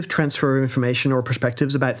subjective transfer of information or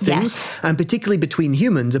perspectives about things, and particularly between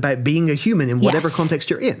humans, about being a human in whatever context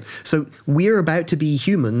you're in. So we're about to be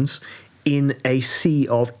humans in a sea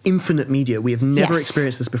of infinite media. We have never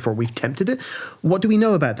experienced this before. We've tempted it. What do we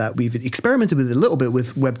know about that? We've experimented with it a little bit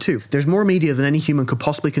with Web 2. There's more media than any human could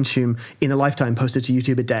possibly consume in a lifetime posted to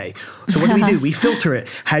YouTube a day. So what do? We filter it.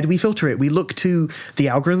 How do we filter it? We look to the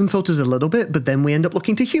algorithm filters a little bit, but then we end up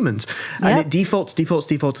looking to humans. And it defaults.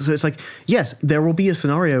 So it's like, yes, there will be a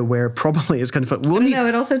scenario where probably it's kind of fun. No,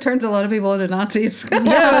 it also turns a lot of people into Nazis.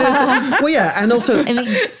 And also, and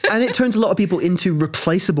it turns a lot of people into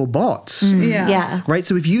replaceable bots. Right?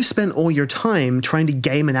 So if you spent all your time trying to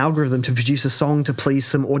game an algorithm to produce a song to please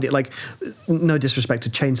some audience, like, no disrespect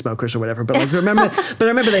to chain smokers or whatever, but like,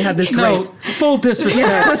 remember they had this great... full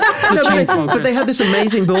disrespect. But they had this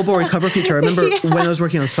amazing Billboard cover feature. I remember when I was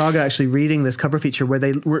working on Saga, actually reading this cover feature where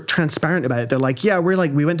they were transparent about it. They're like,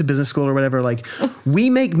 we went to business school or whatever, like, we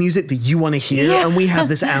make music that you want to hear, and we have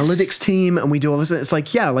this analytics team, and we do all this, and it's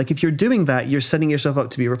like, like if you're doing that, you're setting yourself up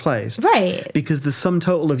to be replaced. Right. Because the sum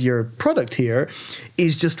total of your product here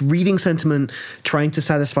is just reading sentiment, trying to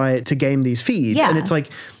satisfy it to game these feeds. And it's like,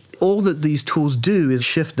 all that these tools do is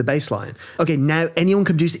shift the baseline. Okay, now anyone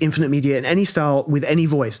can produce infinite media in any style with any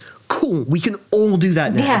voice. Cool, we can all do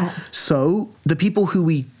that now. Yeah. So the people who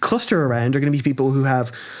we cluster around are going to be people who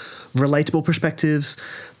have relatable perspectives,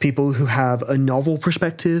 people who have a novel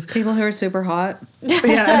perspective. People who are super hot.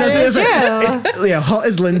 That's true. Hot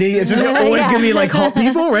as Lindy. It's just always going to be like hot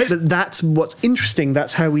people, right? But that's what's interesting.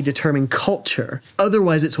 That's how we determine culture.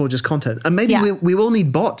 Otherwise, it's all just content. And maybe we will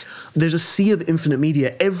need bots. There's a sea of infinite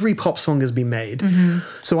media. Every pop song has been made.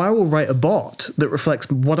 So I will write a bot that reflects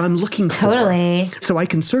what I'm looking for. Totally. So I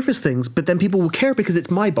can surface things, but then people will care because it's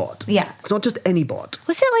my bot. Yeah. It's not just any bot.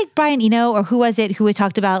 Was it like Brian Eno, or who was it who had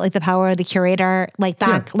talked about like the power of the curator, like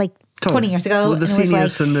back, like 20 years ago. With the and it was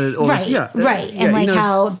scenius like, and the all right, this, yeah. right. Yeah, And like you know,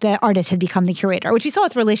 how the artist had become the curator, which we saw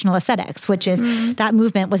with relational aesthetics, which is that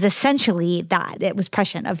movement was essentially that. It was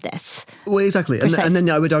prescient of this. Well, exactly. And then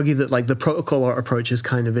I would argue that like the protocol art approach is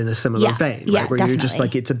kind of in a similar vein, right? Where you're just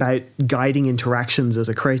like, it's about guiding interactions as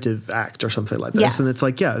a creative act or something like this. Yeah. And it's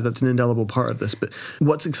like, yeah, that's an indelible part of this. But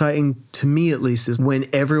what's exciting to me, at least, is when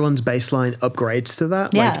everyone's baseline upgrades to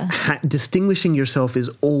that, like distinguishing yourself is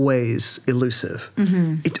always elusive.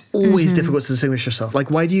 It's always difficult to distinguish yourself. Like,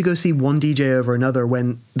 why do you go see one DJ over another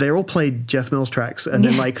when they all played Jeff Mills tracks and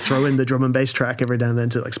then like throw in the drum and bass track every now and then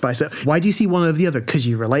to like spice it? Why do you see one over the other? Because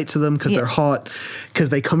you relate to them, because they're hot, because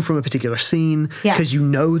they come from a particular scene, because you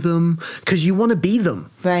know them, because you want to be them.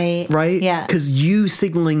 Right. Right? Yeah. Because you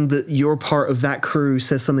signaling that you're part of that crew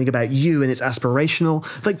says something about you and it's aspirational.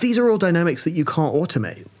 Like, these are all dynamics that you can't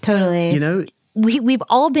automate. Totally. You know? We've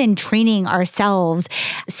all been training ourselves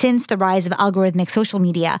since the rise of algorithmic social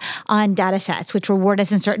media on data sets, which reward us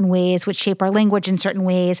in certain ways, which shape our language in certain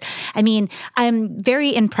ways. I mean, I'm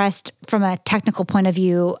very impressed from a technical point of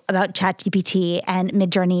view about ChatGPT and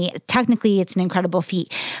Midjourney. Technically, it's an incredible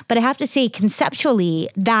feat. But I have to say, conceptually,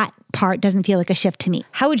 that part doesn't feel like a shift to me.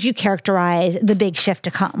 How would you characterize the big shift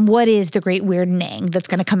to come? What is the great weirding that's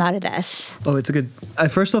going to come out of this? Oh, it's a good... I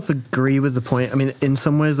first off agree with the point. I mean, in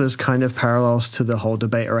some ways, there's kind of parallels to the whole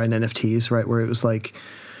debate around NFTs, right? Where it was like,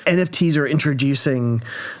 NFTs are introducing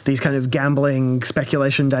these kind of gambling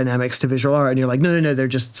speculation dynamics to visual art, and you're like, no, they're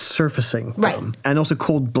just surfacing them. And also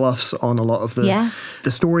called bluffs on a lot of the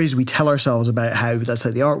stories we tell ourselves about how, let's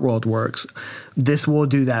say, the art world works. This will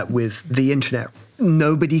do that with the internet.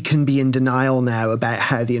 Nobody can be in denial now about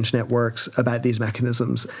how the internet works, about these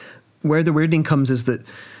mechanisms. Where the weirding comes is that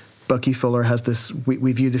Bucky Fuller has this,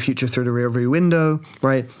 we view the future through the rearview window,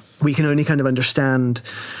 right? We can only kind of understand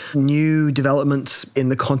new developments in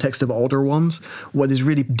the context of older ones. What is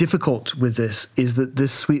really difficult with this is that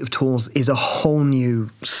this suite of tools is a whole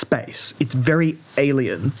new space. It's very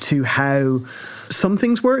alien to how some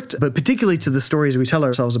things worked, but particularly to the stories we tell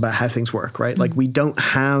ourselves about how things work, right? Like, we don't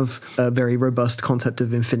have a very robust concept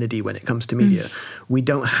of infinity when it comes to media. We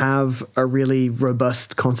don't have a really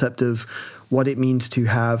robust concept of what it means to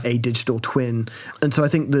have a digital twin. And so I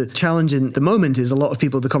think the challenge in the moment is a lot of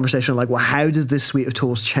people, the conversation are like, well, how does this suite of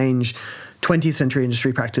tools change 20th century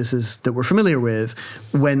industry practices that we're familiar with,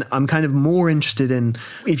 when I'm kind of more interested in,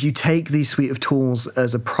 if you take these suite of tools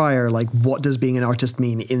as a prior, like, what does being an artist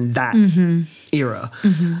mean in that era?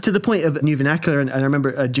 To the point of new vernacular, and I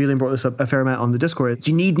remember Julian brought this up a fair amount on the Discord,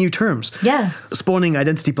 you need new terms. Yeah. Spawning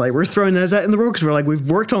identity play, we're throwing those out in the road because we're like, we've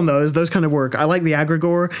worked on those kind of work. I like the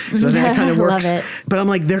aggregor, because I think it kind of works. Love it. But I'm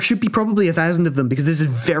like, there should be probably 1,000 of them, because this is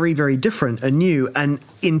very, very different and new. And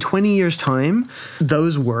in 20 years' time,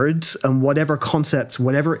 those words and whatever concepts,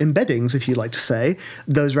 whatever embeddings, if you like to say,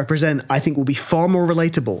 those represent, I think will be far more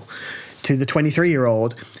relatable to the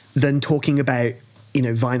 23-year-old than talking about, you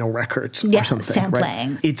know, vinyl records or something. Sampling.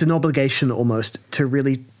 Right? It's an obligation almost to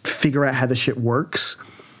really figure out how the shit works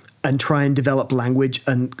and try and develop language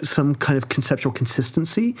and some kind of conceptual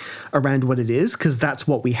consistency around what it is, because that's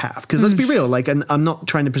what we have. Because let's be real, like, and I'm not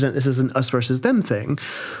trying to present this as an us versus them thing,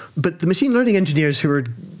 but the machine learning engineers who are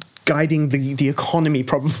guiding the economy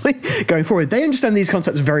probably going forward, they understand these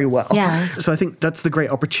concepts very well. Yeah. So I think that's the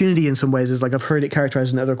great opportunity in some ways, is like, I've heard it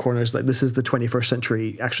characterized in other corners, like, this is the 21st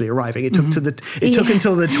century actually arriving. It took took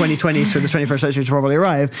until the 2020s for the 21st century to probably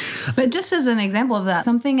arrive. But just as an example of that,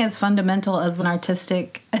 something as fundamental as an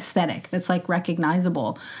artistic aesthetic that's like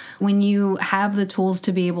recognizable, when you have the tools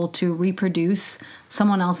to be able to reproduce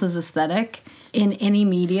someone else's aesthetic in any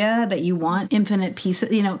media that you want, infinite pieces,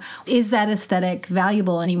 you know, is that aesthetic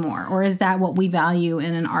valuable anymore? Or is that what we value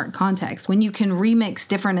in an art context? When you can remix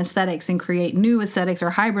different aesthetics and create new aesthetics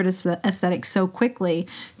or hybrid aesthetics so quickly,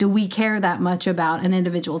 do we care that much about an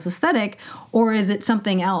individual's aesthetic? Or is it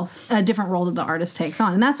something else, a different role that the artist takes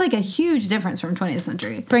on? And that's like a huge difference from 20th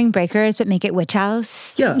century. Bring breakers, but make it witch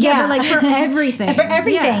house. Yeah, but like for everything. For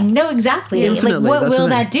everything. Yeah. No, exactly. Infinitely, like, what will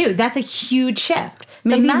that do? That's a huge shift.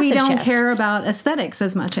 Maybe we don't care about aesthetics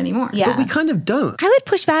as much anymore. Yeah. But we kind of don't. I would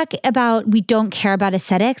push back about we don't care about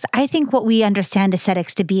aesthetics. I think what we understand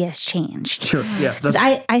aesthetics to be has changed. Sure, yeah.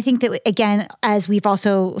 I think that, again, as we've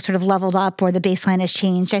also sort of leveled up, or the baseline has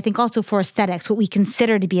changed, I think also for aesthetics, what we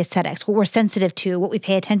consider to be aesthetics, what we're sensitive to, what we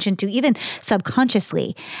pay attention to, even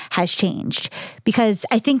subconsciously, has changed. Because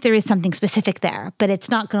I think there is something specific there, but it's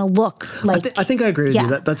not going to look like... I think I agree with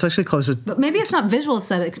you. That's actually closer. But maybe it's not visual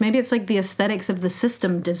aesthetics. Maybe it's like the aesthetics of the system.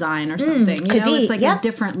 system design or something. could be. It's like Yep. a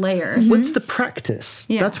different layer. What's the practice?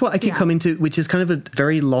 Yeah. That's what I keep coming to, which is kind of a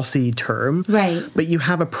very lossy term. Right. But you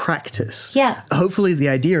have a practice. Yeah. Hopefully the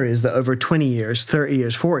idea is that over 20 years, 30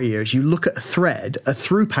 years, 40 years, you look at a thread, a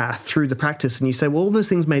through path through the practice, and you say, well, all those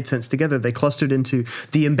things made sense together. They clustered into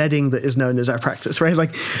the embedding that is known as our practice, right?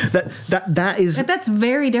 Like that is... But that's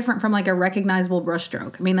very different from like a recognizable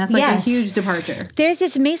brushstroke. I mean, that's like Yes. a huge departure. There's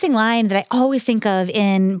this amazing line that I always think of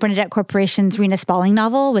in Bernadette Corporation's Rena Spaulding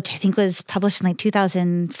novel, which I think was published in like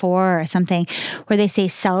 2004 or something, where they say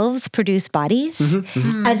selves produce bodies,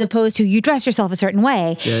 as opposed to you dress yourself a certain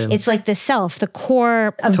way. Yeah. It's like the self, the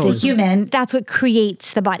core of the human, that's what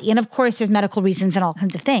creates the body. And of course, there's medical reasons and all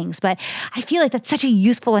kinds of things, but I feel like that's such a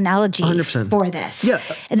useful analogy 100%. for this. Yeah.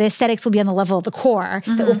 And the aesthetics will be on the level of the core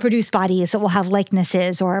that will produce bodies that will have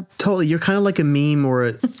likenesses or... Totally. You're kind of like a meme or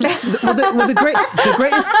a... the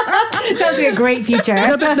greatest... Sounds like a great future.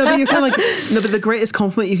 But you're kind of like... No, but the greatest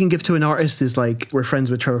compliment you can give to an artist is like, we're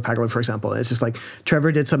friends with Trevor Pagler, for example. And it's just like,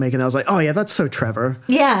 Trevor did something and I was like, oh yeah, that's so Trevor.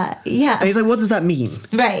 Yeah. And he's like, what does that mean?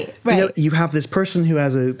 Right. You know, you have this person who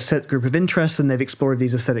has a set group of interests and they've explored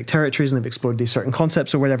these aesthetic territories and they've explored these certain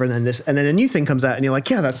concepts or whatever, and then a new thing comes out and you're like,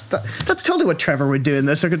 yeah, that's totally what Trevor would do in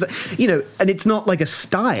this circumstance. You know, and it's not like a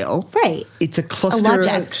style. Right. It's a cluster. A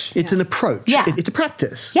logic. It's an approach. Yeah. It's a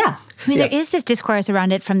practice. Yeah. I mean, Yeah. there is this discourse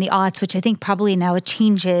around it from the aughts, which I think probably now it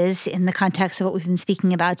changes in the context of what we've been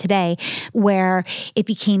speaking about today, where it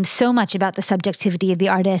became so much about the subjectivity of the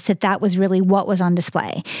artist that was really what was on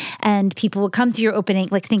display. And people would come to your opening,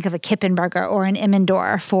 like think of a Kippenberger or an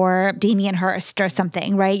Immendorf or Damien Hirst or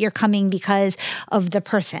something, right? You're coming because of the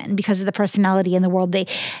person, because of the personality and the world they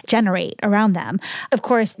generate around them. Of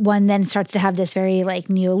course, one then starts to have this very like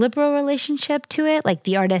neoliberal relationship to it. Like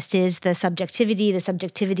the artist is the subjectivity is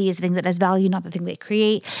the thing that has value, not the thing they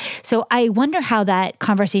create. So I wonder how that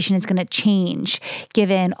conversation is going to change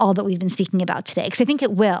given all that we've been speaking about today. Because I think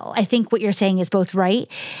it will. I think what you're saying is both right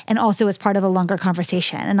and also is part of a longer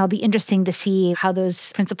conversation. And I'll be interesting to see how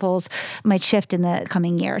those principles might shift in the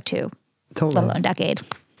coming year or two, Totally. let alone decade.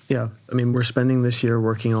 Yeah. I mean, we're spending this year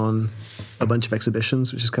working on a bunch of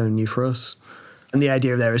exhibitions, which is kind of new for us. And the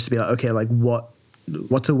idea there is to be like, okay, like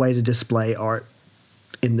what's a way to display art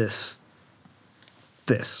in this?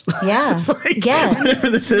 Yeah. Whatever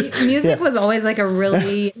this is. Music was always like a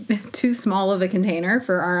really too small of a container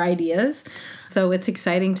for our ideas. So it's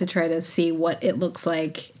exciting to try to see what it looks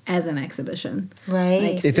like as an exhibition.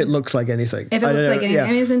 Right. Like, If it looks like anything. if it looks like anything. Yeah.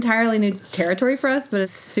 I mean, it's entirely new territory for us, but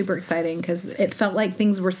it's super exciting because it felt like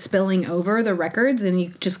things were spilling over the records and you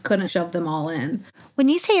just couldn't shove them all in. When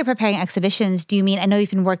you say you're preparing exhibitions, do you mean, I know you've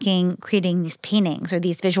been creating these paintings or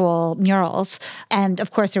these visual murals, and of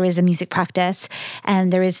course there is a music practice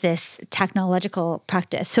and there is this technological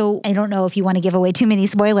practice. So I don't know if you want to give away too many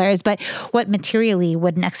spoilers, but what materially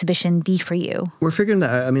would an exhibition be for you? We're figuring that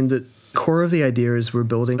out. I mean, the core of the idea is we're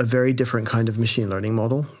building a very different kind of machine learning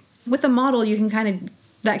model. With a model, you can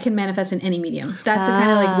that can manifest in any medium. That's the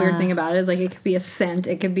kind of like weird thing about it is like it could be a scent,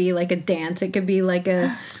 it could be like a dance, it could be like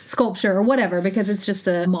a sculpture or whatever, because it's just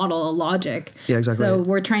a model, a logic. Yeah, exactly. So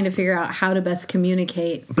we're trying to figure out how to best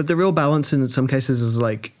communicate. But the real balance in some cases is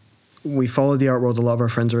like, we follow the art world. A lot of our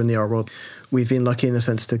friends are in the art world. We've been lucky in the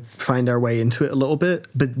sense to find our way into it a little bit.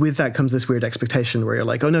 But with that comes this weird expectation where you're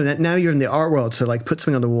like, oh no, now you're in the art world. So like put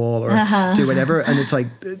something on the wall or do whatever. And it's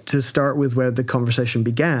like, to start with where the conversation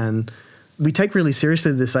began, we take really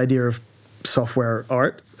seriously this idea of software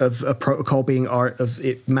art, of a protocol being art, of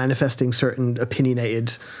it manifesting certain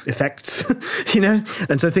opinionated effects, you know?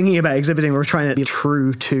 And so thinking about exhibiting, we're trying to be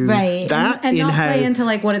true to that. And in not how, play into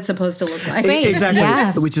like what it's supposed to look like. Exactly.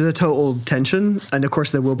 Yeah. Which is a total tension. And of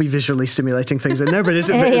course there will be visually stimulating things in there, but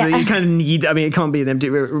you kind of need, I mean, it can't be an empty,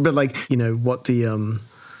 but like, you know, what the...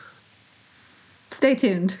 Stay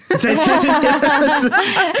tuned.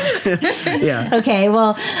 Yeah. Okay,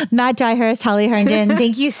 well, Matt Dryhurst, Holly Herndon,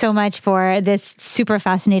 thank you so much for this super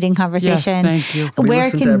fascinating conversation. Yes, thank you. We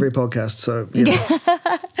listen to every podcast, so you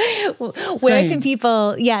know. Where can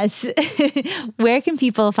people, where can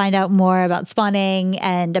people find out more about spawning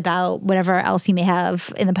and about whatever else you may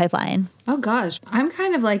have in the pipeline? Oh gosh, I'm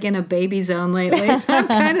kind of like in a baby zone lately. So I'm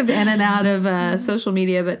kind of in and out of social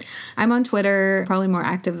media, but I'm on Twitter, probably more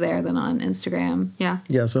active there than on Instagram. Yeah.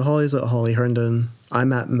 Yeah, so Holly's at Holly Herndon.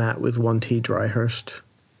 I'm at Matt with 1T Dryhurst.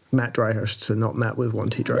 Matt Dryhurst, so not Matt with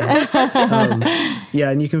 1T Dryhurst.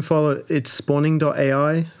 Yeah, and you can follow, it's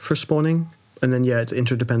spawning.ai for spawning. And then, it's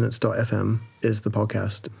interdependence.fm is the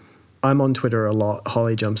podcast. I'm on Twitter a lot.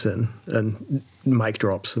 Holly jumps in and mic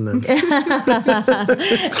drops and then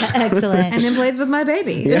Excellent. And then plays with my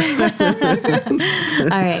baby. All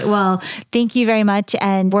right. Well, thank you very much.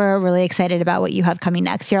 And we're really excited about what you have coming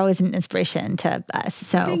next. You're always an inspiration to us.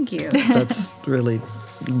 So Thank you. that's really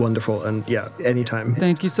wonderful. And yeah, anytime.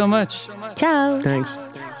 Thank you so much. ciao. Thanks.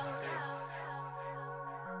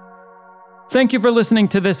 Thank you for listening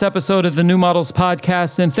to this episode of the New Models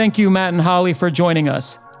Podcast, and thank you, Matt and Holly, for joining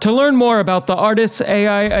us. To learn more about the artists'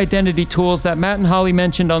 AI identity tools that Matt and Holly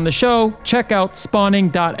mentioned on the show, check out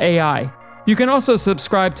spawning.ai. You can also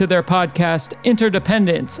subscribe to their podcast,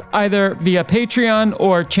 Interdependence, either via Patreon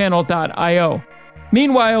or channel.io.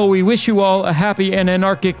 Meanwhile, we wish you all a happy and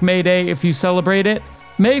anarchic May Day if you celebrate it.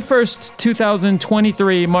 May 1st,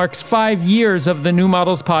 2023 marks 5 years of the New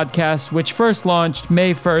Models Podcast, which first launched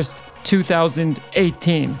May 1st,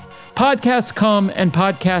 2018. Podcasts come and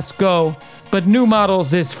podcasts go, but New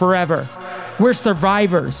Models is forever. We're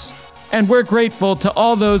survivors, and we're grateful to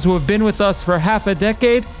all those who have been with us for half a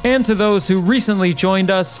decade and to those who recently joined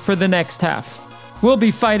us for the next half. We'll be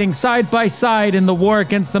fighting side by side in the war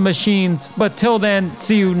against the machines, but till then,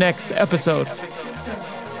 see you next episode.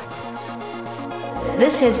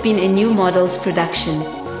 This has been a New Models production.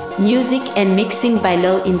 Music and mixing by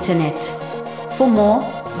Lil Internet. For more,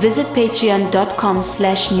 visit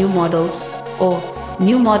patreon.com/newmodels or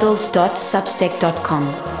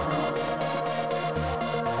newmodels.substack.com.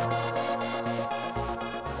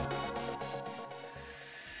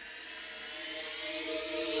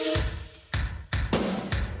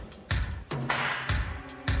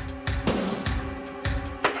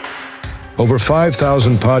 Over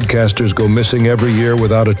 5,000 podcasters go missing every year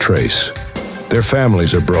without a trace. Their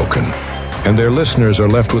families are broken, and their listeners are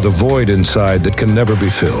left with a void inside that can never be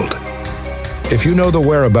filled. If you know the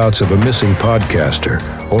whereabouts of a missing podcaster,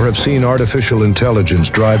 or have seen artificial intelligence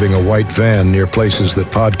driving a white van near places that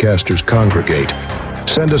podcasters congregate,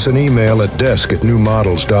 send us an email at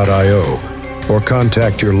desk@newmodels.io or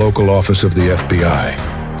contact your local office of the FBI.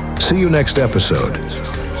 See you next episode.